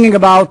without bringing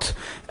about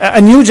a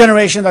new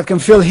generation that can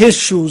fill his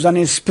shoes and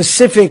his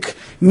specific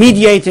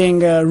mediating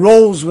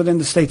roles within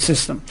the state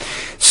system.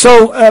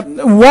 So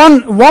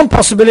one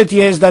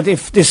possibility is that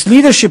if this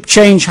leadership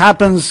change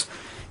happens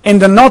in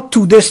the not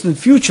too distant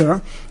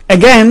future,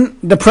 again,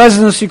 the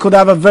presidency could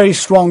have a very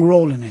strong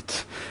role in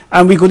it.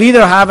 And we could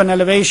either have an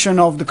elevation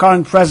of the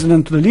current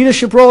president to the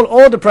leadership role,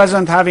 or the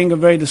president having a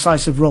very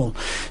decisive role.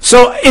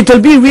 So it'll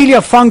be really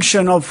a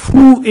function of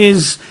who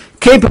is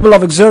capable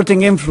of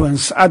exerting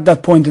influence at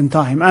that point in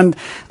time. And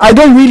I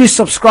don't really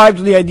subscribe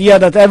to the idea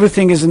that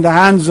everything is in the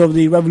hands of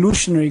the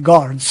Revolutionary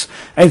Guards.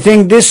 I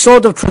think this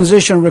sort of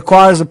transition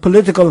requires a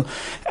political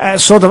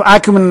sort of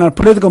acumen and a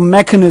political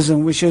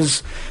mechanism which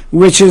is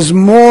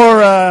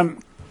more a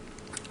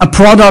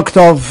product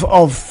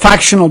of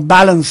factional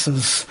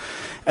balances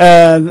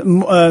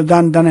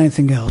than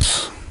anything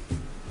else.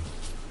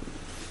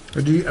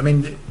 But do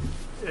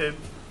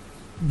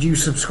you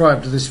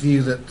subscribe to this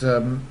view that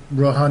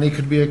Rouhani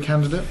could be a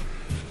candidate?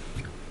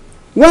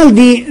 Well,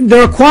 the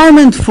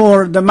requirement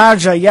for the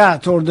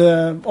marja'iyat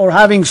or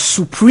having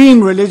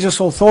supreme religious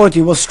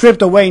authority was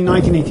stripped away in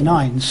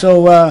 1989.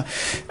 So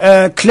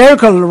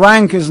clerical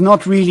rank is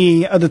not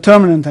really a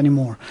determinant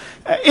anymore.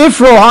 If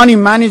Rouhani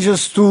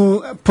manages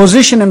to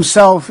position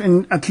himself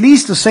in at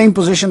least the same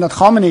position that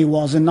Khamenei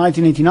was in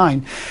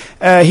 1989,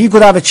 he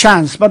could have a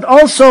chance. But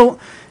also,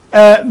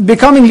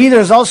 becoming leader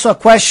is also a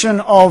question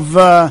of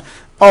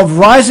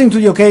rising to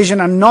the occasion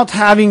and not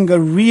having a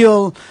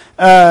real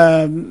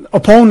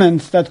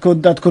opponent that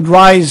could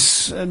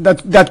rise,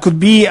 that could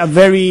be a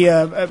very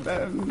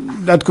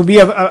that could be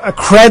a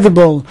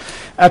credible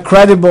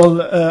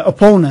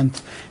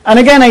opponent. And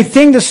again, I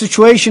think the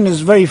situation is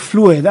very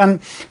fluid.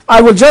 And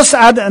I will just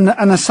add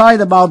an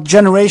aside about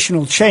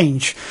generational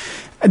change.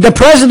 The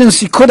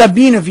presidency could have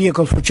been a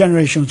vehicle for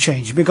generational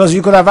change, because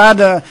you could have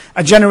had a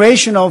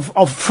generation of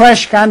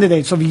fresh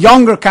candidates, of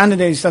younger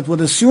candidates that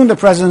would assume the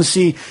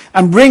presidency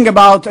and bring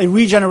about a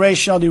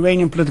regeneration of the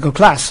Iranian political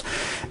class.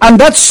 And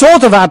that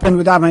sort of happened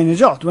with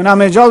Ahmadinejad. When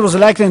Ahmadinejad was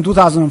elected in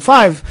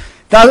 2005,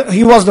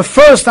 he was the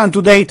first and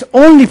to date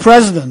only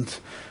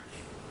president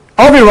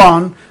of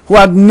Iran who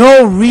had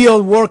no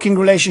real working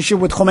relationship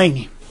with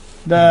Khomeini.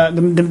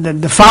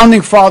 The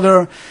founding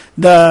father,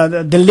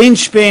 the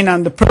linchpin,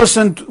 and the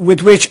person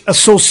with which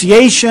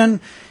association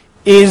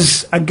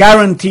is a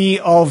guarantee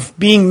of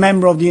being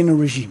member of the inner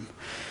regime.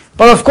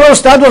 But of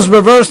course, that was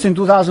reversed in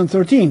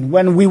 2013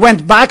 when we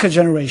went back a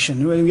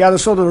generation. We had a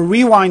sort of a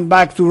rewind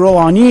back to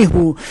Rouhani,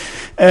 who,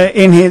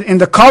 in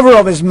the cover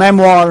of his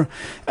memoir,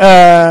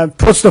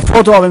 puts the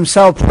photo of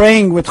himself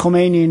praying with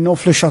Khomeini in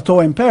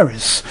Neaufle-Château in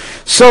Paris.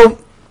 So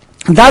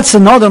that's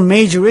another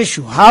major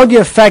issue. How do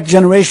you affect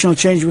generational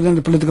change within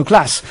the political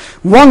class?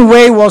 One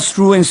way was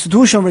through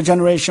institutional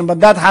regeneration, but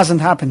that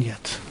hasn't happened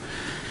yet.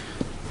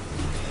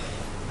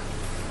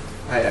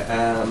 Hi,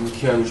 I'm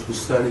Kianush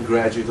Bustani,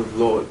 graduate of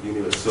Law at the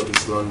University of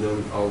East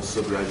London,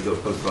 also graduate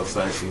of Political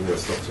Science at the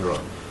University of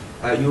Tehran.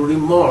 Your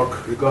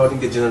remark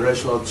regarding the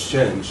generational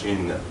change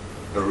in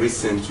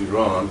recent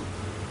Iran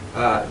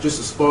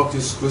just sparked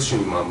this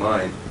question in my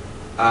mind.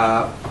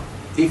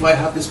 If I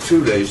have this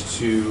privilege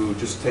to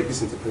just take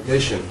this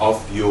interpretation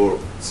of your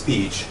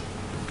speech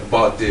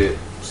about the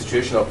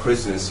situation of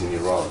prisoners in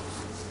Iran,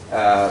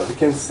 we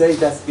can say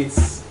that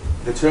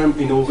the term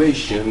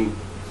innovation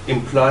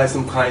implies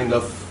some kind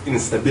of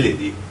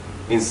instability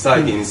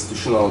inside the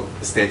institutional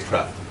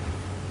statecraft.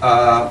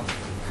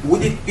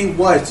 Would it be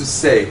wise to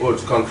say or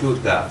to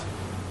conclude that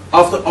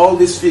after all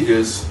these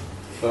figures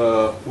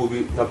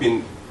have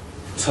been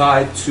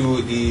tied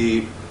to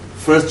the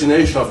first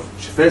generation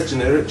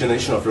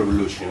of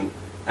revolution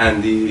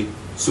and the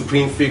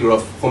supreme figure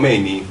of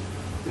Khomeini,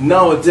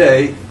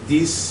 nowadays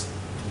this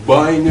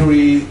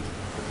binary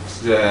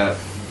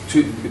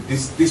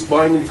this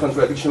binary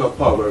contradiction of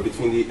power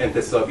between the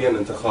Intisabi and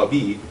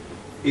Intikhabi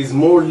is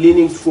more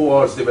leaning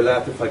towards the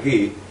Walayat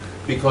al-Faqih,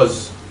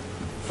 because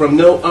from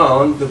now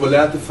on the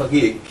Walayat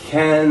al-Faqih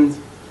can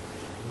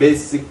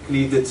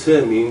basically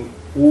determine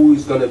who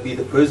is going to be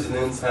the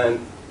president and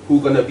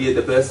who's going to be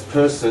the best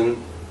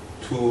person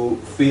to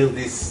fill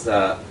this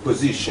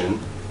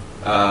position.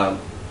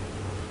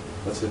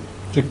 That's it.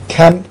 So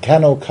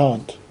can or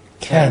can't?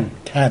 Can.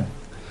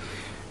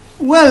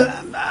 Well,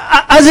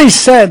 as I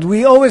said,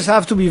 we always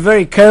have to be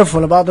very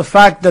careful about the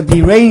fact that the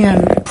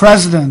Iranian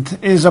president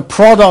is a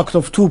product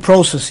of two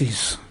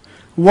processes.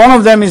 One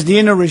of them is the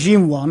inner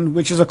regime one,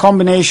 which is a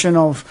combination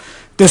of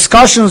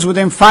discussions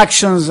within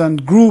factions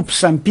and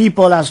groups and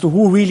people as to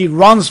who really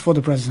runs for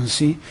the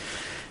presidency.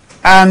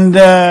 And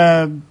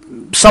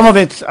some of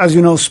it, as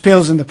you know,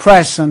 spills in the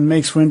press and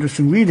makes for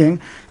interesting reading.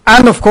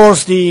 And, of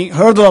course, the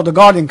hurdle of the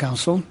Guardian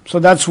Council. So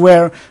that's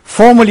where,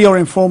 formally or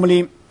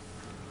informally,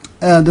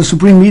 the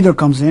supreme leader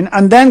comes in,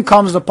 and then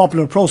comes the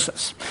popular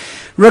process.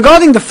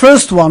 Regarding the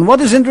first one, what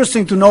is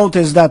interesting to note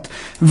is that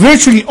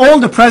virtually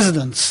all the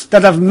presidents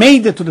that have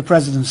made it to the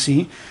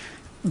presidency,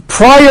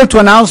 prior to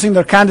announcing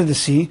their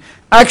candidacy,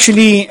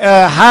 actually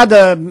had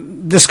a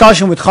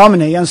discussion with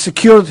Khamenei and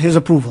secured his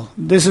approval.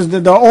 This is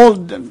they're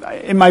all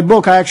in my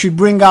book. I actually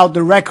bring out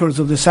the records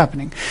of this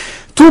happening.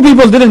 Two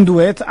people didn't do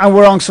it and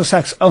were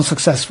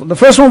unsuccessful. The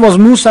first one was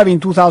Mousavi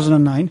in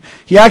 2009.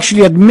 He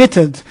actually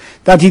admitted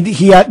that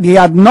he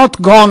had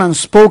not gone and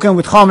spoken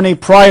with Khamenei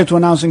prior to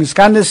announcing his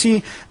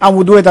candidacy and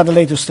would do it at a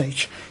later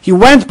stage. He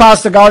went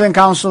past the Guardian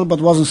Council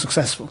but wasn't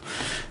successful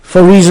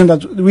for reasons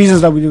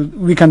that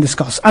we can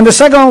discuss. And the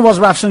second one was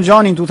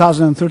Rafsanjani in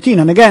 2013.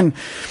 And again,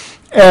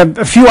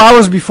 a few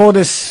hours before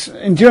this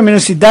Interior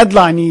Ministry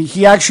deadline,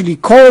 he actually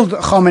called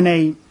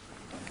Khamenei,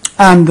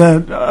 and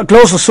a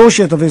close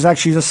associate of his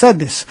actually just said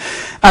this,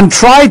 and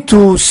tried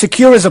to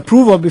secure his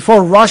approval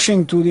before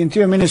rushing to the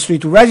Interior Ministry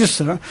to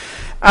register.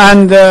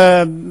 And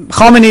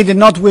Khamenei did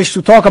not wish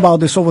to talk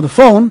about this over the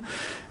phone.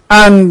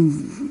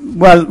 And,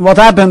 well, what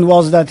happened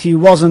was that he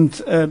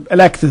wasn't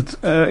elected.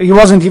 He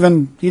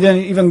didn't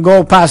even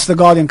go past the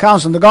Guardian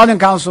Council. The Guardian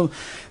Council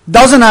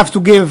doesn't have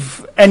to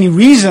give any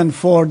reason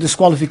for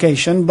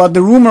disqualification, but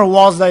the rumor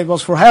was that it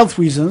was for health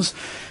reasons.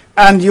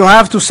 And you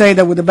have to say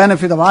that with the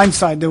benefit of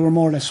hindsight, they were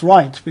more or less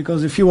right,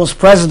 because if he was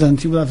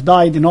president, he would have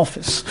died in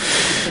office.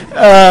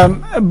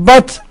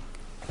 But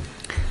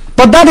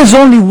that is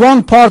only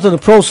one part of the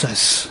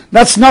process.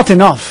 That's not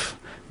enough.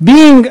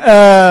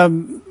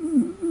 Gathering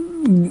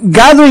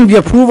the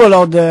approval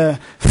of the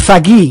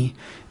Faqih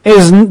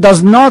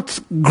does not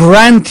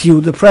grant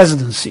you the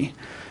presidency.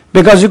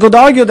 Because you could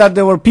argue that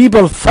there were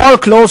people far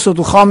closer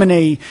to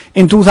Khamenei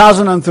in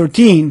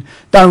 2013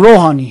 than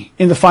Rouhani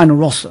in the final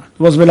roster. There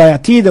was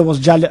Velayati, there was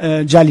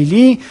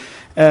Jalili,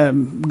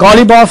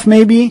 Ghalibaf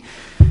maybe.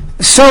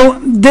 So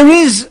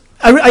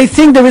I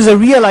think there is a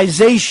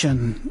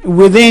realization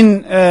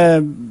within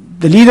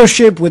the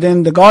leadership,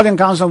 within the Guardian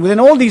Council, within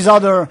all these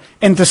other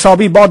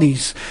Intisabi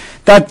bodies,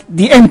 that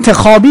the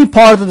Intikhabi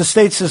part of the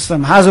state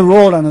system has a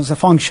role and has a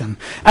function,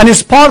 and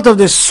is part of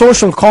this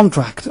social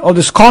contract, or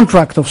this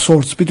contract of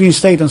sorts between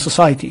state and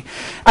society.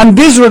 And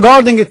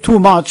disregarding it too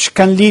much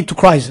can lead to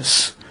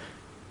crisis.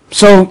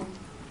 So,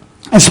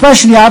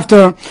 especially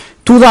after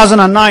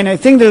 2009, I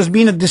think there's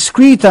been a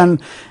discrete and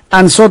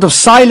sort of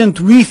silent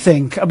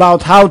rethink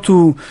about how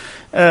to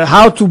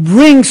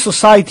bring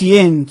society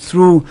in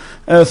through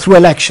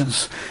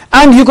elections.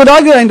 And you could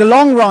argue that in the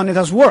long run it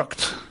has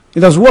worked.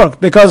 It has worked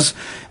because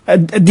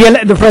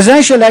the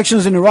presidential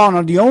elections in Iran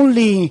are the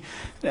only,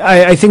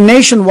 I think,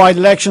 nationwide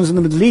elections in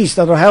the Middle East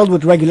that are held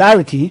with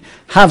regularity,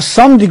 have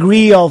some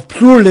degree of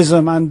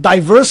pluralism and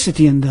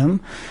diversity in them,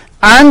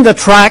 and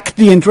attract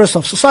the interest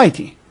of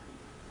society.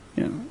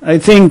 You know, I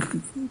think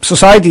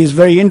society is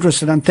very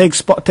interested and takes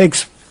part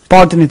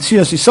in it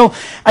seriously. So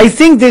I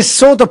think this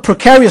sort of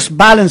precarious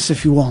balance,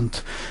 if you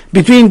want,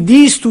 between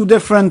these two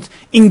different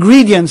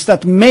ingredients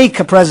that make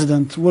a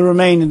president will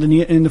remain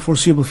in the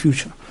foreseeable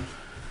future.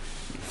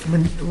 I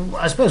mean,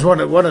 I suppose one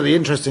of the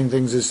interesting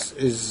things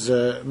is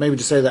maybe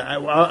to say that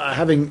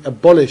having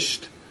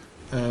abolished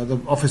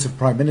the office of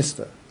Prime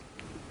Minister,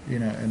 you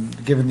know, and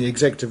given the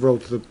executive role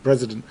to the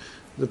president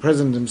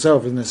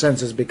himself, in a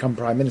sense, has become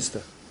Prime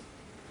Minister.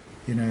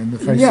 in the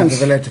face Yes. of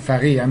the Valette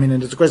Fari. I mean,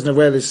 and it's a question of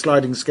where this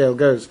sliding scale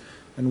goes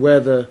and where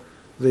the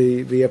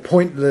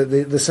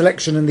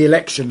selection and the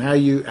election, how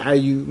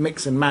you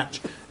mix and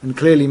match. And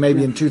clearly,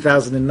 maybe in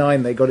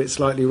 2009 they got it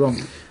slightly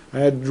wrong. I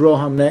had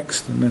Roham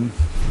next, and then.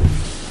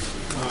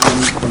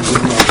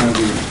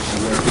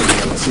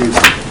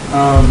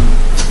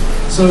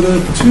 So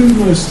the two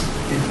most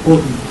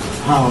important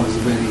powers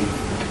of any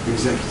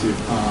executive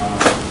are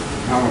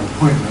power of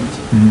appointment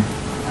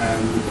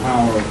and the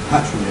power of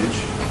patronage.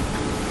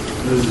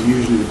 Those are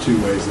usually the two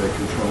ways they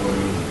control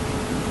any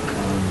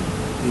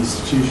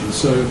institution.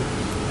 So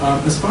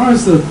as far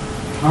as the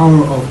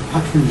power of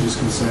patronage is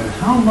concerned,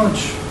 how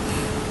much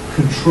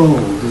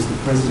control does the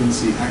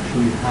presidency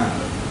actually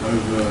have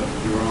over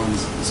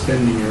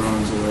spending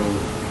Iran's oil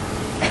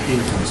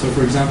income? So,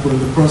 for example, in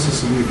the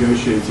process of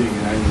negotiating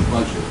an annual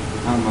budget,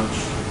 how much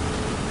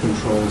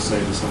control, say,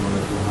 does someone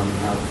like Rouhani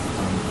have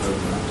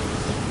over that?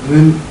 And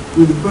then,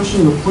 with the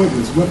question of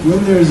appointments,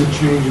 when there is a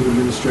change of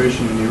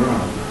administration in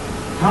Iran,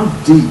 how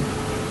deep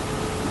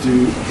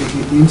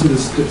into the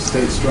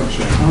state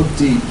structure, how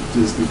deep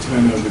does the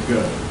turnover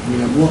go? I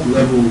mean, at what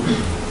level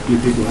do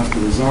people have to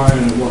resign,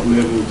 and at what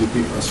level do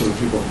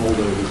people hold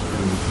over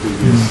from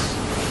previous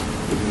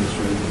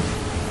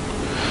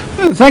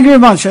administrations? Thank you very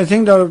much. I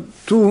think there are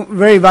two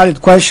very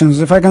valid questions.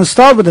 If I can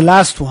start with the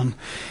last one.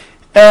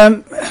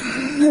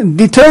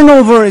 The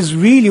turnover is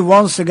really,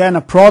 once again,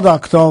 a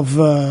product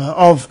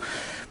of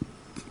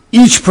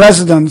each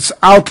president's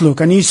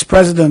outlook and each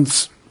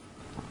president's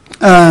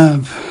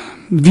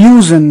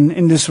views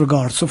in this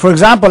regard. So, for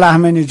example,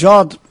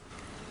 Ahmadinejad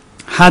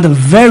had a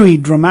very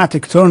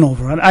dramatic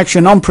turnover,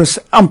 actually an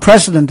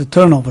unprecedented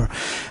turnover.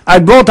 I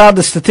brought out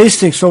the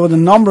statistics over the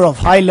number of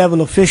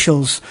high-level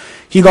officials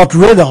he got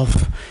rid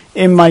of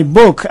in my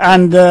book,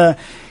 and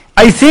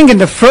I think in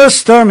the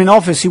first term in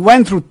office he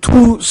went through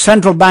 2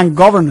 central bank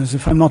governors,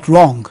 if I'm not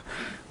wrong,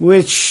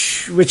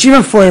 which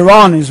even for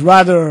Iran is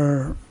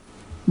rather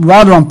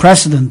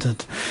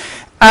unprecedented.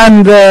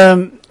 And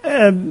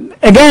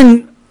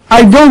again,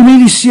 I don't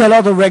really see a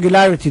lot of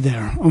regularity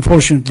there,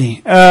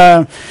 unfortunately.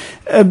 Turnovers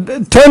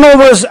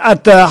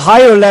at the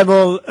higher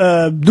level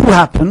do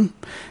happen,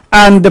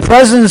 and the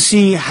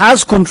presidency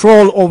has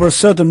control over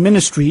certain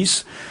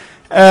ministries,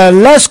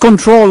 less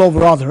control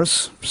over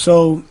others.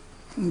 So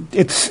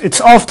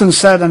it's often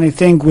said, and I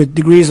think with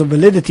degrees of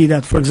validity,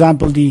 that, for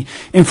example, the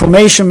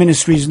information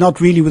ministry is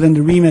not really within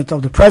the remit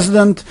of the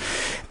president.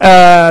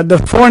 The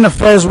foreign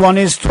affairs one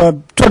is to a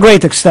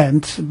great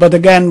extent, but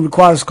again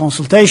requires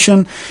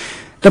consultation.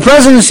 The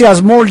presidency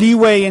has more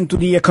leeway into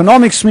the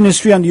economics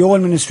ministry and the oil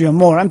ministry and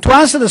more. And to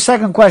answer the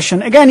second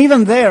question, again,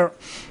 even there,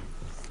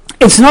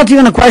 it's not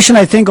even a question,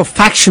 I think, of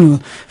factional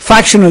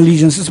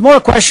allegiance. It's more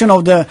a question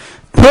of the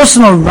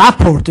personal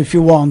rapport, if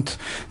you want,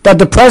 that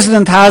the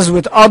president has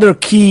with other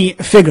key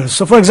figures.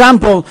 So, for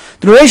example,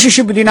 the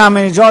relationship between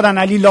Ahmadinejad and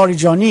Ali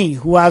Larijani,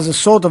 who has a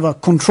sort of a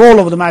control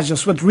over the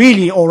Majlis, went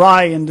really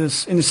awry in the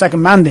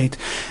second mandate.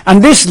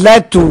 And this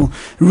led to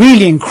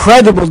really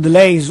incredible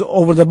delays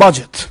over the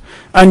budget.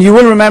 And you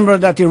will remember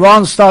that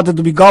Iran started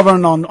to be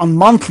governed on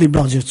monthly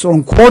budgets or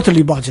on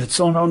quarterly budgets,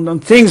 on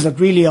things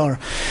that really are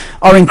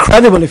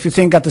incredible if you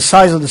think at the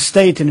size of the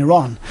state in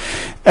Iran.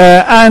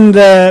 And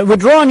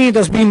with Rouhani it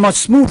has been much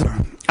smoother.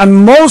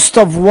 And most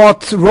of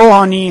what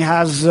Rouhani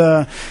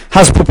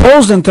has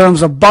proposed in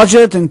terms of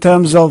budget, in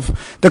terms of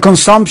the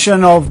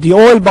consumption of the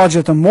oil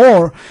budget and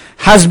more,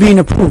 has been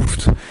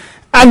approved.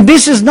 And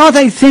this is not,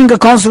 I think, a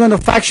consequence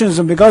of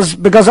factionism,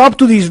 because up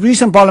to these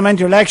recent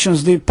parliamentary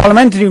elections, the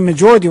parliamentary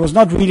majority was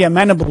not really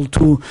amenable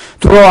to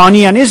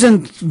Rouhani, and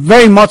isn't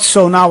very much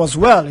so now as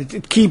well.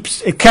 It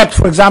kept,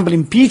 for example,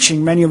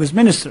 impeaching many of his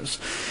ministers.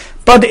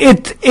 But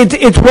it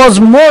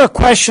was more a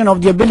question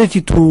of the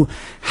ability to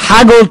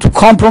haggle, to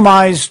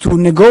compromise, to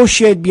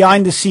negotiate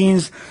behind the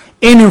scenes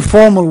in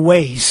informal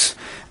ways.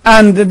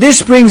 And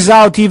this brings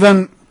out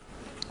even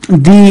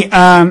the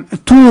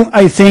two,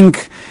 I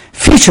think,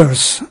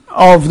 features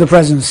of the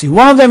presidency.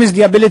 One of them is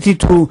the ability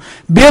to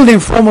build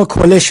informal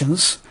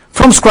coalitions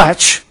from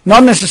scratch,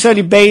 not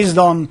necessarily based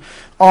on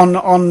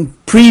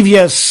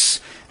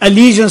previous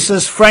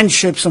allegiances,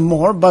 friendships and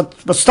more, but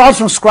start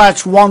from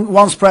scratch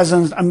once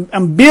president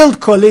and build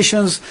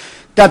coalitions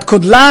that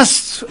could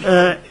last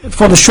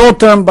for the short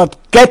term but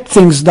get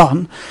things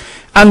done.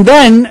 And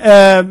then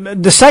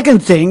the second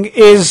thing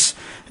is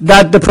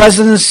that the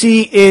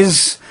presidency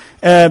is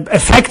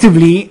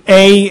effectively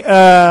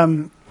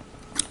a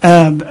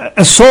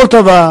sort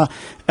of a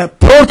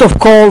port of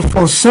call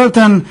for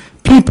certain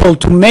people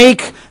to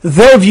make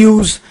their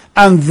views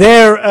and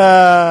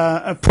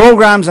their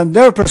programs and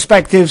their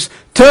perspectives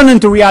turn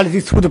into reality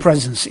through the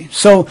presidency.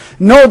 So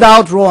no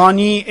doubt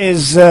Rouhani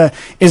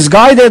is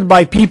guided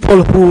by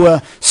people who,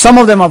 some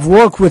of them have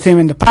worked with him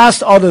in the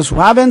past, others who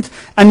haven't,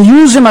 and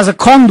use him as a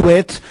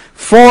conduit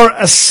for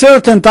a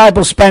certain type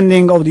of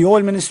spending of the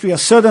oil ministry, a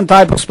certain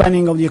type of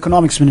spending of the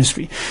economics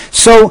ministry.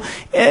 So,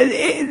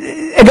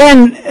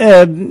 again,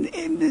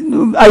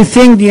 I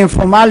think the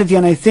informality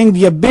and I think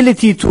the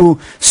ability to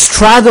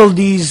straddle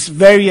these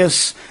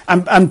various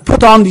and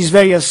put on these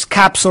various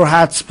caps or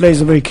hats plays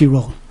a very key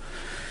role.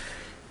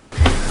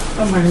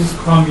 My name is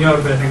Kwame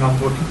Yarbedding.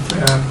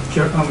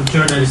 I'm a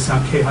journalist in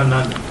Kayhan,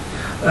 London.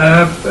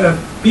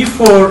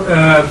 Before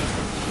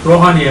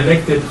Rouhani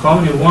elected,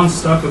 Khamenei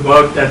once talked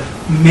about that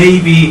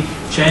maybe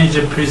change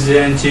the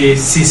presidency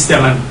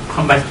system and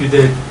come back to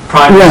the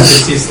prime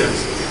minister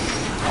systems.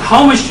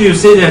 How much do you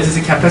say that is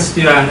a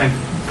capacity and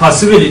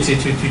possibility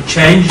to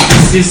change the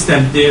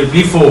system there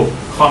before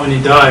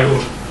Khamenei died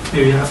or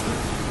maybe after?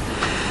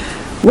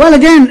 Well,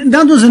 again,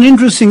 that was an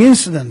interesting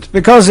incident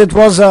because it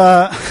was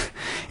a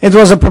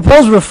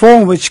proposed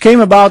reform which came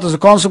about as a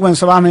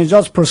consequence of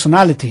Ahmadinejad's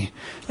personality,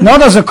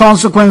 not as a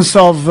consequence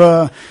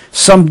of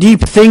some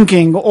deep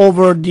thinking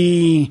over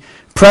the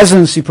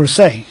presidency per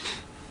se.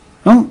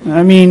 No?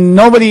 I mean,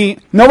 nobody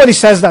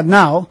says that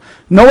now.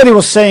 Nobody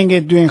was saying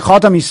it during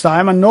Khatami's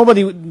time, and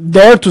nobody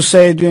dared to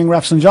say it during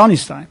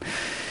Rafsanjani's time.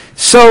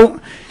 So,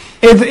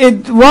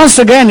 it once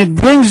again, it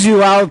brings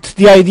you out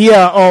the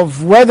idea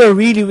of whether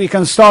really we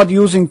can start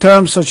using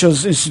terms such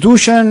as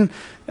institution,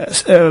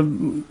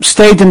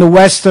 state in the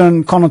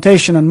Western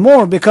connotation and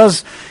more,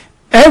 because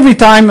every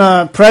time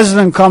a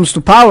president comes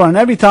to power and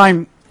every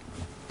time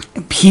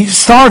he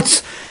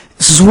starts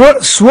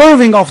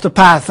swerving off the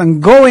path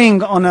and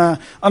going on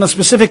a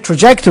specific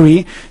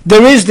trajectory,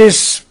 there is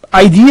this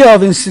idea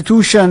of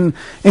institutional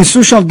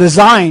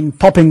design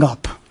popping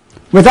up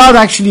without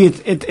actually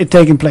it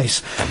taking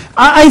place.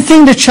 I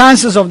think the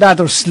chances of that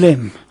are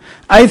slim.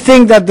 I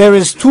think that there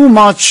is too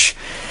much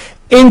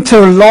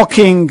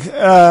interlocking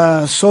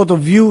sort of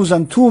views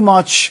and too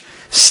much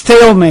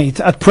stalemate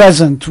at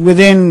present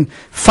within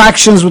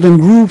factions, within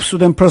groups,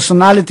 within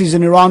personalities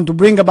in Iran to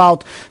bring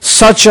about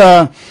such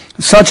a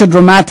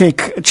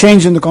dramatic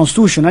change in the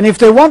constitution. And if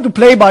they want to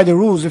play by the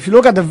rules, if you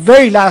look at the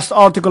very last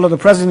article of the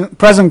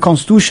present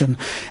constitution,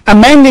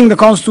 amending the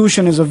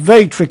constitution is a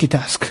very tricky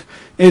task.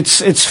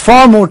 It's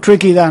far more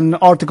tricky than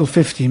Article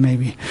 50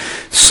 maybe.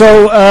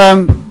 So,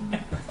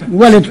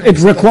 well, it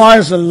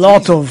requires a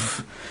lot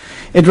of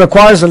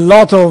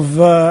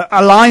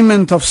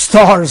alignment of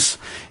stars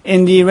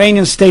in the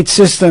Iranian state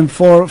system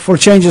for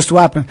changes to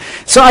happen.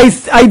 So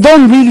I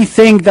don't really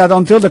think that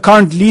until the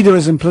current leader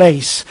is in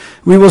place,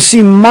 we will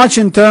see much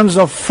in terms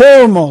of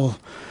formal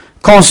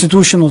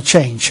constitutional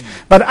change.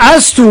 But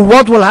as to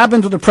what will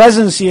happen to the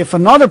presidency if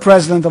another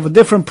president of a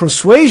different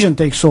persuasion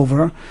takes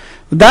over,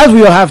 that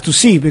we will have to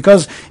see,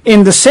 because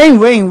in the same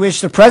way in which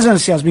the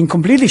presidency has been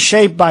completely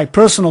shaped by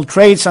personal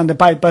traits and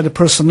by the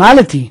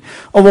personality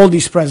of all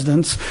these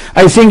presidents,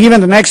 I think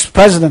even the next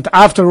president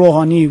after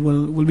Rouhani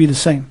will be the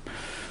same.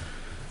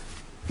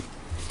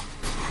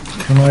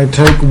 Can I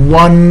take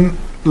one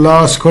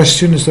last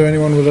question? Is there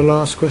anyone with a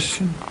last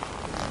question?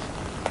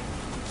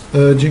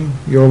 Urging.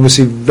 You're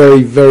obviously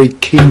very, very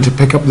keen to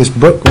pick up this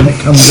book when it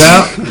comes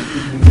out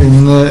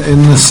in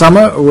the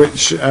summer,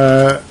 which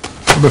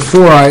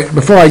before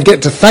I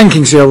get to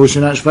thanking Siyavush,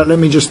 in actual fact, let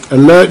me just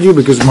alert you,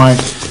 because my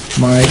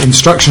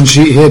instruction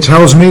sheet here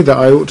tells me that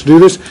I ought to do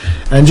this,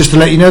 and just to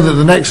let you know that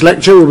the next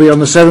lecture will be on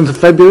the 7th of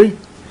February,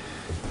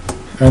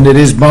 and it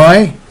is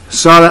by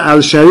Sara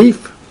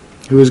Al-Sharif,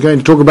 who is going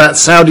to talk about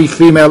Saudi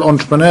female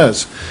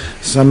entrepreneurs,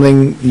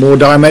 something more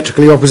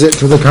diametrically opposite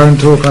to the current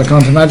talk I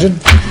can't imagine.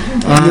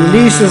 The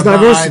least is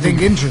diversity. I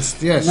think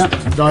interest, yes,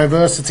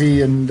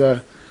 diversity and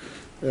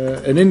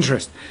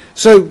interest.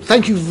 So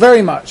thank you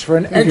very much for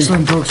an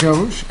excellent talk,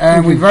 Siyavush,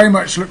 and we very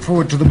much look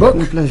forward to the book.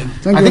 My pleasure.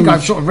 I think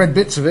I've sort of read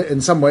bits of it in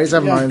some ways,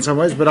 haven't I, in some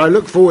ways, but I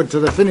look forward to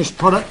the finished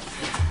product.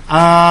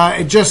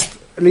 It just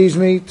leaves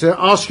me to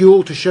ask you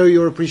all to show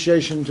your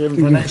appreciation to him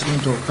for an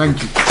excellent talk.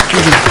 Thank you.